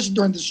team, especially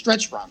during the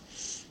stretch run.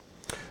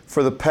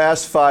 For the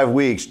past 5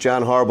 weeks,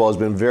 John Harbaugh has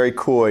been very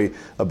coy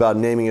about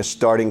naming a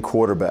starting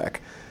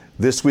quarterback.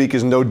 This week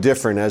is no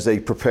different as they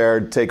prepare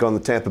to take on the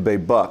Tampa Bay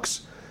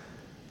Bucs.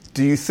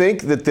 Do you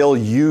think that they'll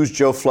use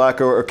Joe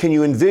Flacco, or can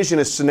you envision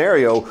a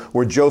scenario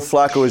where Joe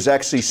Flacco is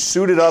actually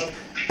suited up,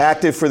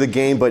 active for the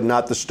game, but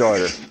not the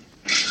starter?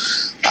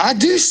 I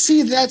do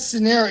see that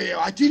scenario.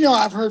 I do know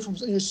I've heard from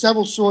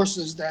several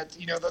sources that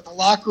that the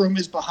locker room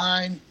is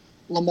behind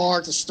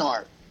Lamar to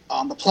start.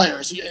 The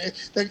players.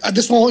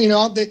 This won't,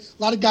 a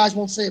lot of guys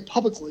won't say it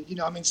publicly.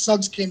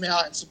 Suggs came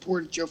out and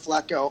supported Joe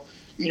Flacco,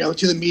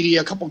 to the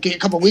media a couple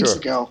weeks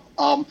ago.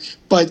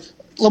 But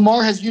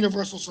Lamar has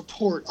universal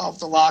support of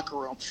the locker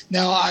room.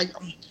 Now, I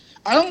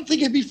don't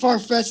think it'd be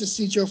far-fetched to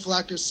see Joe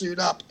Flacco suit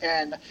up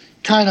and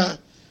kind of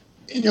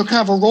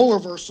a role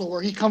reversal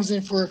where he comes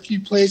in for a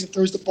few plays and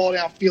throws the ball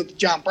downfield to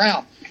John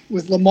Brown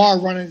with Lamar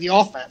running the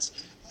offense.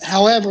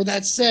 However,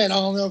 that said, I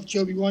don't know if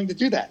Joe would be willing to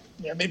do that.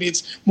 Maybe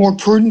it's more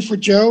prudent for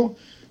Joe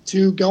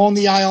to go on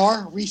the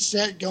IR,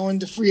 reset, go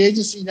into free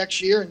agency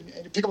next year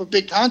and pick up a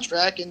big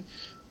contract and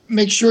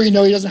make sure he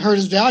doesn't hurt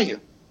his value.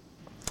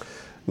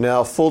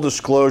 Now, full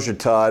disclosure,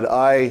 Todd,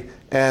 I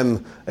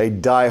am a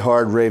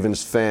diehard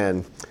Ravens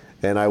fan,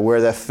 and I wear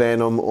that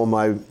fandom on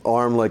my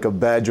arm like a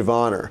badge of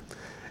honor.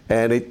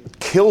 And it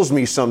kills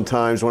me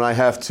sometimes when I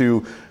have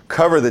to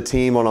cover the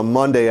team on a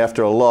Monday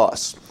after a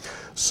loss.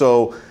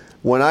 So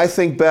when I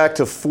think back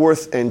to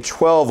 4th and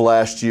 12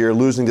 last year,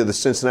 losing to the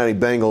Cincinnati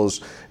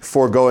Bengals,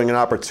 foregoing an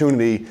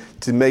opportunity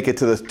to make it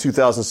to the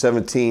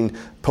 2017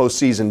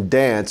 postseason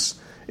dance,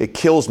 it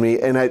kills me.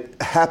 And it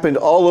happened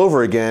all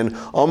over again,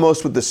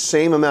 almost with the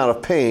same amount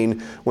of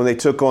pain when they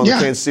took on the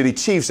Kansas City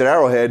Chiefs at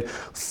Arrowhead.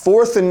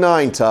 4th and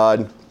 9,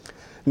 Todd.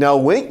 Now,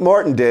 Wink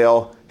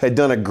Martindale had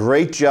done a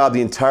great job the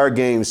entire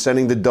game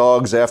sending the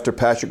dogs after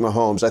Patrick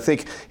Mahomes. I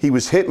think he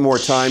was hit more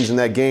times in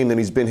that game than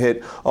he's been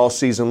hit all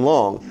season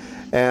long.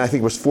 And I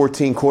think it was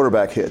 14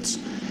 quarterback hits.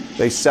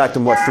 They sacked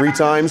him, 3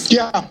 times?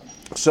 Yeah.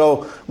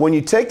 So when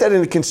you take that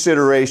into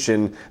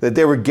consideration, that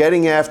they were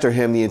getting after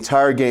him the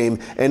entire game,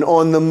 and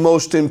on the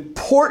most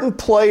important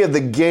play of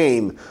the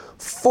game,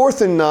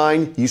 4th and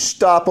 9, you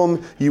stop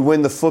them, you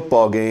win the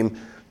football game.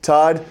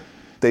 Todd,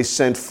 they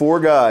sent 4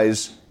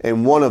 guys,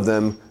 and one of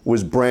them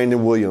was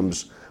Brandon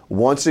Williams.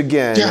 Once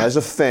again, as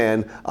a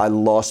fan, I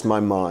lost my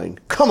mind.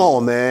 Come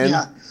on, man.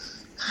 Yeah.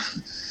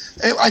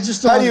 I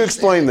just don't How do you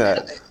explain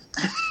that?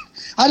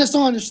 I just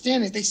don't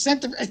understand it. They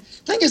sent the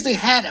thing is they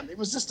had him. It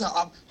was just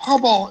a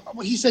Harbaugh.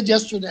 What he said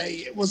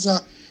yesterday, it was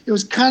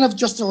kind of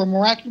just a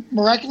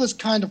miraculous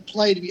kind of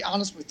play, to be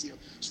honest with you.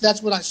 So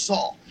that's what I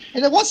saw,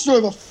 and it was sort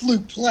of a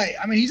fluke play.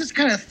 He just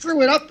kind of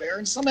threw it up there,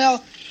 and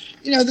somehow,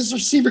 this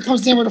receiver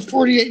comes down with a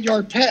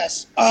 48-yard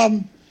pass.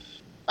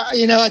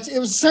 It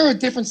was sort of a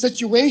different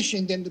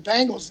situation than the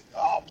Bengals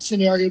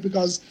scenario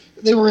because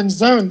they were in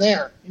zone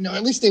there.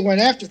 At least they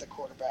went after the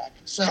quarterback.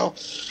 So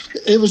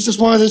it was just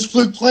one of those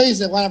fluke plays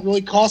that wound up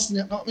really costing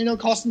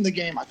the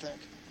game, I think.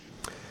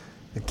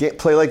 A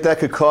play like that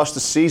could cost the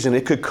season.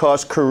 It could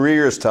cost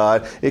careers,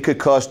 Todd. It could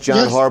cost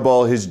John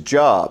Harbaugh his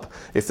job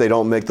if they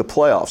don't make the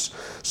playoffs.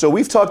 So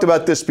we've talked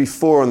about this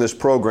before on this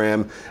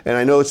program, and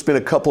I know it's been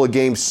a couple of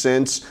games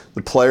since.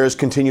 The players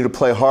continue to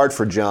play hard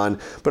for John.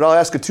 But I'll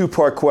ask a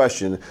 2-part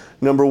question.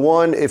 Number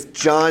one, if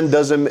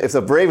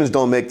the Ravens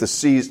don't make the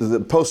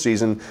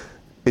postseason,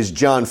 is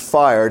John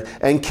fired?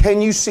 And can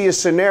you see a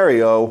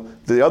scenario,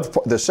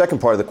 the second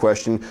part of the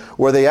question,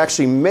 where they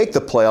actually make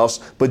the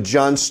playoffs, but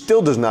John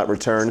still does not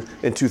return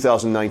in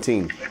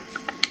 2019?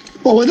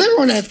 Well, when they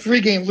were on that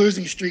 3-game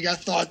losing streak, I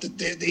thought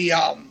that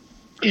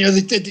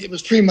it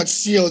was pretty much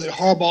sealed that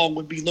Harbaugh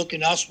would be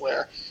looking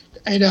elsewhere.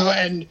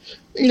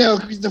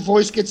 The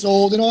voice gets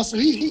old, and also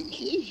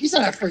he's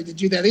not afraid to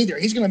do that either.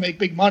 He's going to make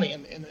big money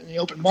in the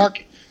open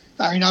market.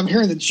 I'm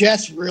hearing the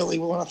Jets really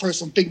want to throw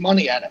some big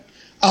money at him.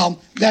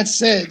 That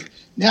said,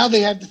 now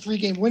they have the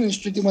 3-game winning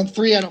streak. They won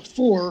 3 out of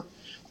 4.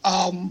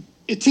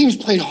 Teams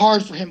played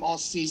hard for him all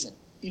season,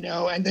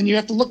 and then you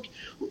have to look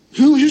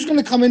who's going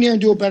to come in here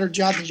and do a better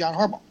job than John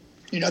Harbaugh.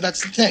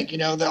 That's the thing.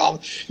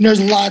 There's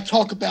a lot of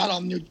talk about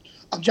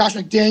Josh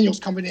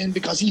McDaniels coming in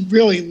because he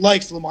really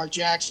likes Lamar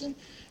Jackson,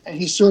 and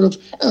he's sort of,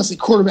 I don't say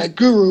quarterback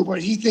guru, but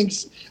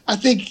I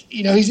think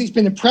he's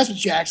been impressed with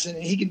Jackson,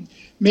 and he can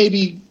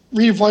maybe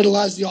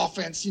revitalize the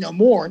offense,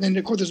 more. And then,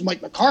 of course, there's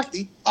Mike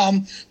McCarthy.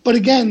 But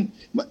again,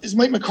 is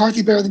Mike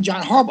McCarthy better than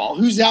John Harbaugh?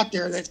 Who's out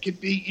there that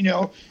could be,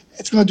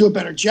 it's going to do a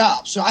better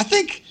job? So I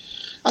think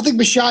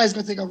Bashai is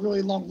going to take a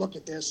really long look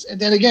at this.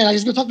 And then again, I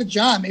just go talk to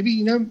John.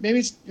 Maybe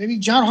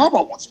John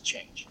Harbaugh wants to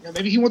change.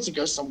 Maybe he wants to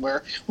go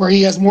somewhere where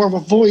he has more of a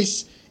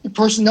voice in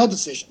personnel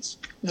decisions.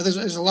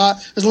 There's a lot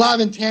of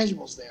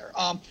intangibles there.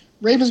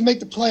 Ravens make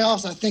the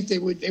playoffs. I think they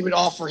would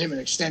offer him an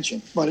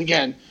extension. But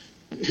again,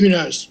 who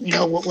knows?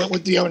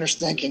 What the owner's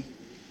thinking.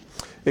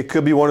 It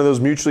could be one of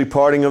those mutually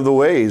parting of the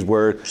ways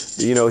where,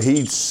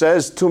 he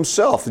says to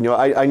himself,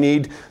 I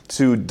need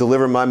to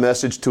deliver my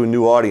message to a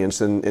new audience.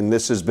 And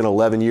this has been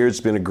 11 years.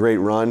 It's been a great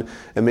run.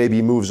 And maybe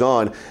he moves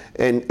on.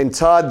 And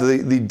Todd,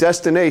 the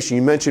destination,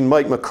 you mentioned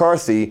Mike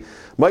McCarthy.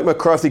 Mike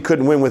McCarthy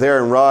couldn't win with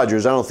Aaron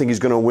Rodgers. I don't think he's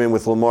going to win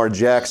with Lamar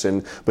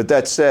Jackson. But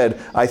that said,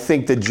 I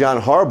think that John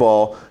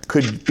Harbaugh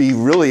could be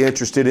really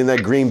interested in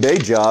that Green Bay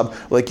job.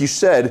 Like you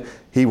said,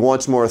 he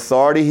wants more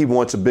authority. He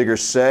wants a bigger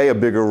say, a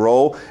bigger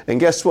role. And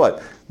guess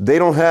what? They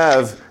don't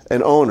have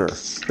an owner.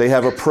 They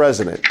have a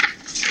president.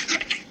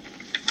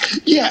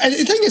 Yeah, and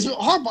the thing is,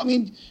 Harbaugh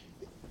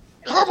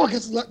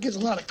gets a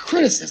lot of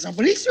criticism,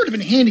 but he's sort of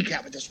been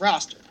handicapped with this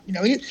roster.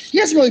 He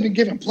hasn't really been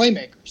given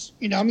playmakers.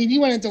 He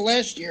went into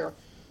last year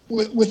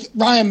with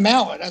Ryan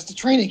Mallett as the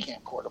training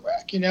camp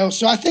quarterback.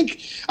 So I think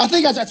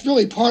that's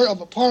really part of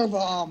what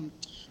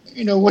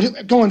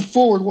going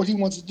forward, what he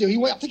wants to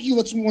do. I think he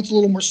wants a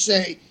little more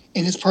say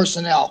in his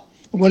personnel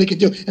and what he could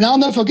do. And I don't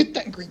know if he'll get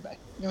that in Green Bay.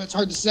 It's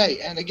hard to say.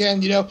 And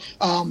again,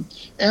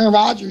 Aaron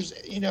Rodgers,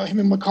 him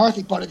and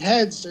McCarthy butted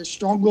heads. They're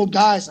strong-willed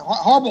guys. And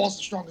Harbaugh's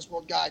the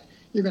strongest-willed guy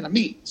you're going to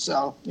meet.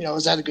 So,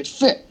 is that a good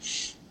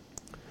fit?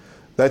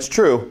 That's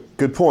true.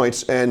 Good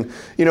points. And,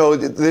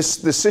 the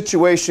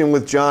situation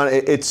with John,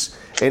 it's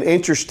an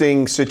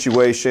interesting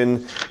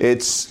situation.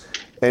 It's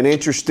an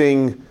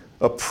interesting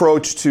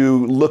approach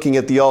to looking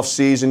at the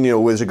offseason.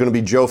 Is it going to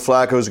be Joe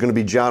Flacco? Is it going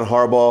to be John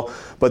Harbaugh?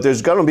 But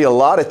there's going to be a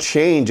lot of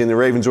change in the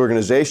Ravens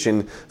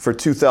organization for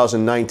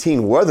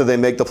 2019, whether they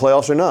make the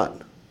playoffs or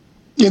not.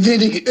 Yeah, they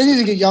need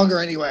to get younger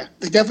anyway.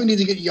 They definitely need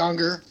to get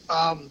younger.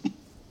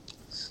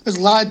 There's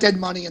a lot of dead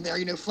money in there.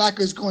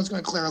 Flacco's going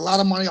to clear a lot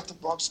of money off the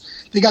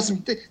books. They got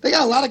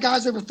a lot of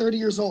guys over 30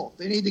 years old.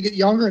 They need to get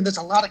younger, and there's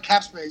a lot of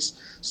cap space.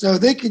 So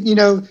they could,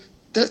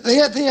 DeCosta's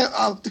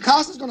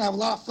going to have a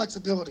lot of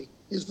flexibility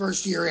his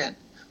first year in.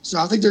 So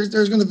I think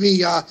there's going to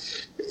be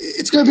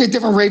it's going to be a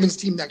different Ravens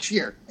team next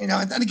year. And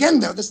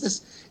again though,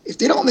 this if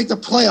they don't make the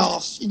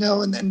playoffs,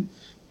 and then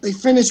they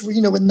finish with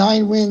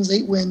 9 wins,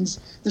 8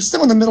 wins, they're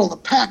still in the middle of the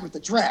pack with the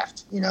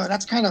draft. And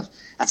that's kind of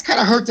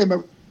hurt them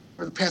over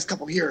the past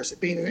couple of years. It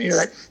being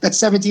that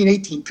 17,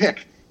 18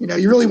 pick. You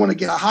really want to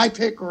get a high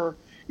pick, or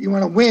you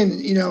want to win.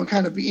 And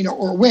kind of be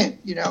or win.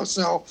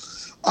 So.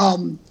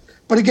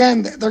 But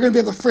again, they're going to be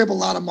able to free up a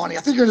lot of money.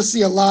 I think you're going to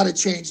see a lot of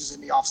changes in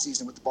the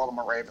offseason with the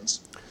Baltimore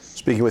Ravens.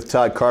 Speaking with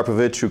Todd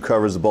Karpovich, who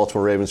covers the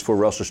Baltimore Ravens for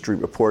Russell Street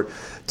Report.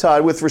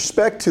 Todd, with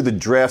respect to the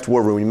draft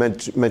war room, you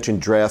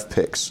mentioned draft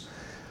picks.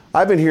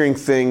 I've been hearing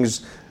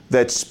things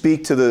that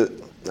speak to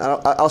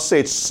I'll say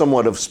it's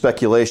somewhat of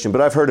speculation,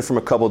 but I've heard it from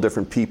a couple of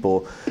different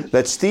people,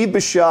 that Steve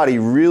Bisciotti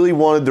really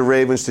wanted the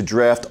Ravens to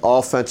draft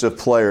offensive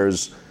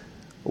players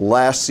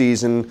last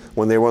season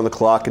when they were on the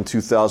clock in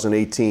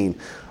 2018.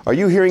 Are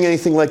you hearing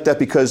anything like that?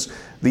 Because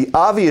the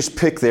obvious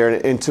pick there,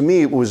 and to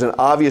me it was an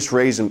obvious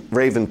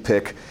Raven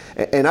pick,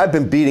 and I've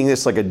been beating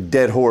this like a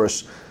dead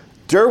horse.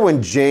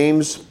 Derwin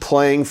James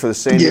playing for the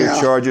San Diego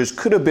Chargers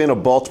could have been a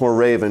Baltimore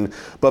Raven,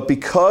 but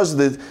because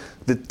the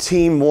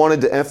team wanted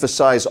to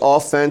emphasize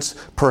offense,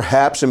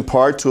 perhaps in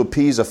part to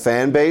appease a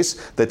fan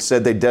base that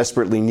said they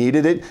desperately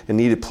needed it and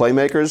needed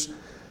playmakers,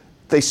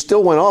 they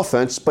still went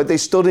offense, but they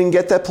still didn't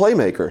get that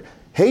playmaker.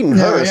 Hayden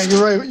Hurst. Yeah,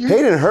 you're right.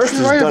 Hayden Hurst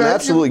has done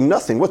absolutely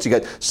nothing. What's he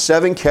got?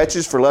 7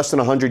 catches for less than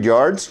 100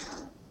 yards?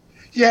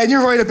 Yeah, and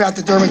you're right about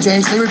the Derwin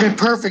James. They would have been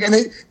perfect. And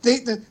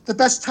the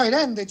best tight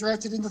end they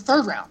drafted in the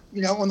 3rd round,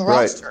 on the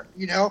roster.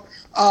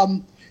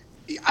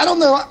 I don't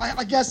know.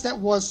 I guess that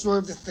was sort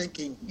of the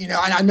thinking. And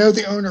I know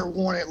the owner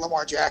wanted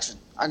Lamar Jackson.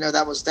 I know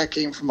that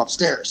came from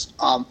upstairs,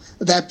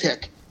 that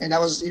pick. And that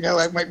was,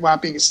 that might wind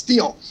up being a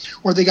steal,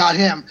 or they got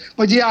him.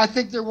 But yeah, I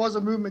think there was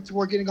a movement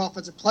toward getting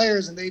offensive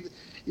players, and they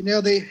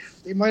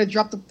might have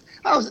dropped the.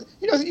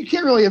 You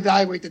can't really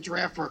evaluate the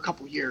draft for a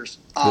couple years.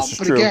 But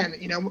true. Again,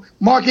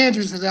 Mark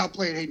Andrews has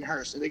outplayed Hayden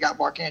Hurst, and they got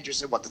Mark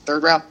Andrews in the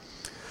 3rd round.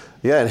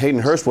 Yeah, and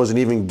Hayden Hurst wasn't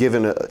even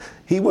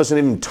he wasn't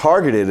even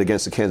targeted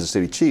against the Kansas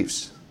City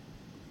Chiefs.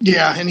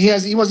 Yeah, and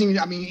he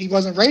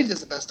wasn't rated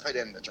as the best tight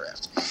end in the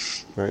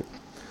draft. Right.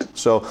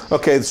 So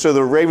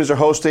the Ravens are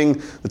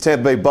hosting the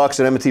Tampa Bay Bucs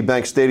at M&T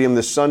Bank Stadium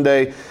this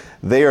Sunday.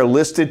 They are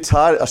listed,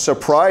 Todd, a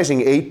surprising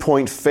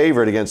 8-point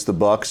favorite against the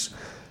Bucs.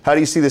 How do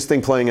you see this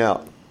thing playing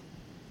out?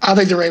 I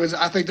think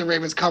the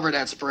Ravens cover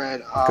that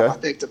spread. Okay. I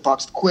think the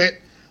Bucs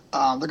quit.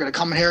 They're going to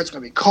come in here. It's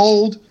going to be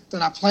cold. They're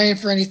not playing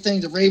for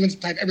anything. The Ravens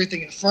have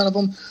everything in front of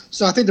them.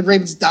 So I think the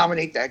Ravens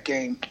dominate that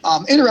game.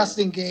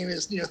 Interesting game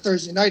is,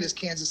 Thursday night is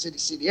Kansas City,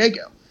 San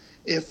Diego.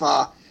 If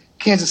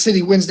Kansas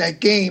City wins that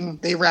game,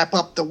 they wrap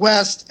up the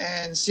West,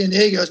 and San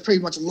Diego is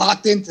pretty much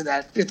locked into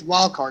that 5th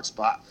wild card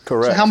spot.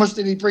 Correct. So how much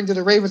did he bring to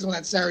the Ravens on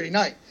that Saturday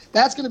night?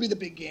 That's going to be the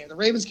big game. The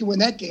Ravens can win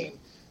that game,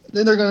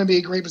 then they're going to be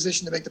in a great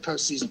position to make the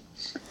postseason.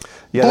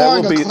 Yeah,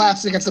 barring a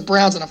collapse against the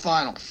Browns in a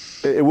final.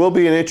 It will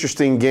be an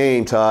interesting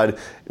game, Todd,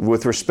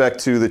 with respect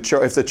to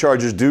if the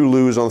Chargers do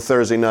lose on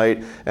Thursday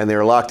night and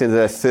they're locked into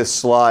that 5th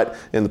slot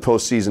in the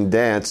postseason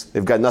dance.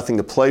 They've got nothing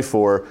to play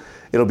for.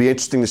 It'll be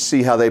interesting to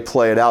see how they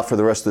play it out for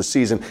the rest of the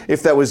season.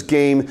 If that was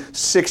game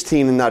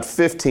 16 and not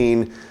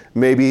 15,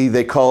 maybe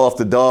they call off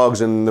the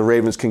dogs and the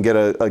Ravens can get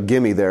a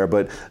gimme there.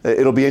 But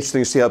it'll be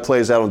interesting to see how it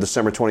plays out on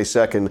December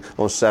 22nd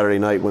on Saturday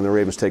night when the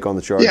Ravens take on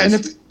the Chargers. Yeah,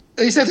 and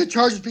they said if the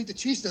Chargers beat the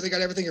Chiefs, though, they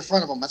got everything in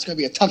front of them. That's going to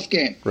be a tough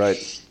game.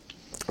 Right.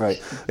 All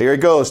right, here he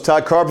goes.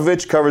 Todd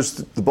Karpovich covers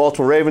the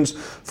Baltimore Ravens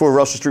for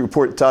Russell Street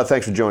Report. Todd,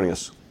 thanks for joining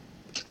us.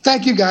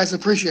 Thank you, guys. I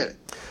appreciate it.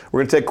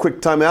 We're going to take a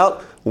quick time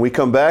out. When we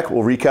come back,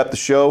 we'll recap the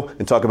show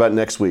and talk about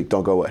next week.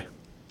 Don't go away.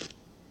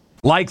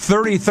 Like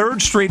 33rd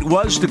Street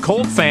was to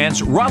Colt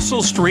fans,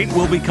 Russell Street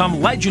will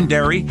become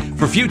legendary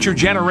for future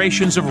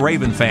generations of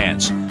Raven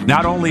fans.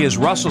 Not only is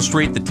Russell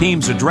Street the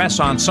team's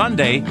address on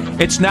Sunday,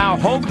 it's now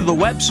home to the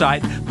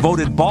website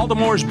voted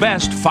Baltimore's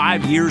best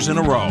 5 years in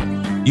a row.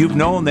 You've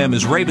known them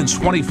as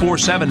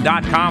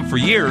Ravens247.com for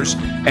years,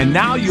 and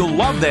now you'll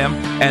love them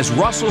as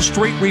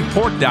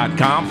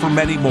RussellStreetReport.com for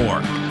many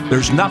more.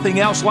 There's nothing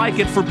else like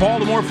it for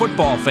Baltimore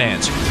football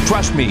fans.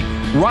 Trust me,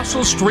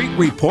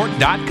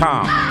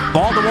 RussellStreetReport.com.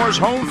 Baltimore's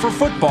home for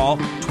football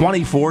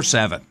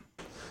 24/7.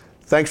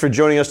 Thanks for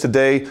joining us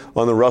today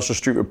on the Russell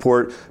Street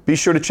Report. Be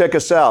sure to check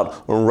us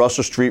out on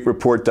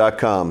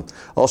RussellStreetReport.com.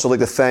 Also like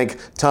to thank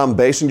Tom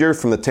Bassinger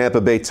from the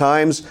Tampa Bay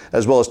Times,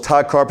 as well as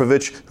Todd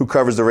Karpovich, who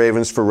covers the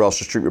Ravens for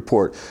Russell Street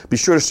Report. Be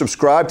sure to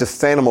subscribe to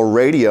Fanimal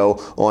Radio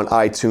on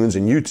iTunes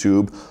and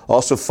YouTube.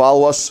 Also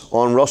follow us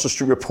on Russell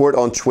Street Report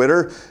on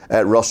Twitter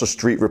at Russell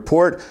Street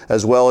Report,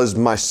 as well as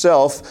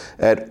myself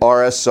at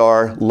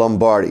RSR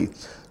Lombardi.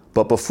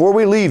 But before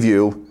we leave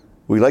you,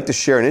 we'd like to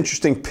share an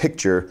interesting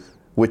picture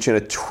which in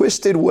a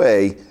twisted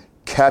way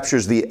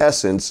captures the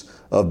essence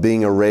of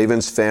being a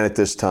Ravens fan at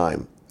this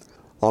time.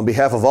 On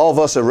behalf of all of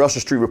us at Russell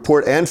Street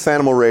Report and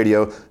Fanimal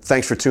Radio,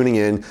 thanks for tuning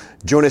in.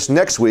 Join us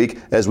next week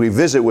as we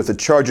visit with the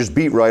Chargers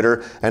beat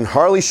writer and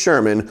Harley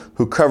Sherman,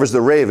 who covers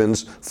the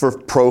Ravens for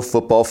Pro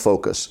Football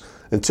Focus.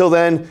 Until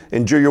then,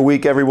 enjoy your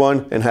week,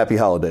 everyone, and happy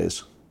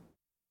holidays.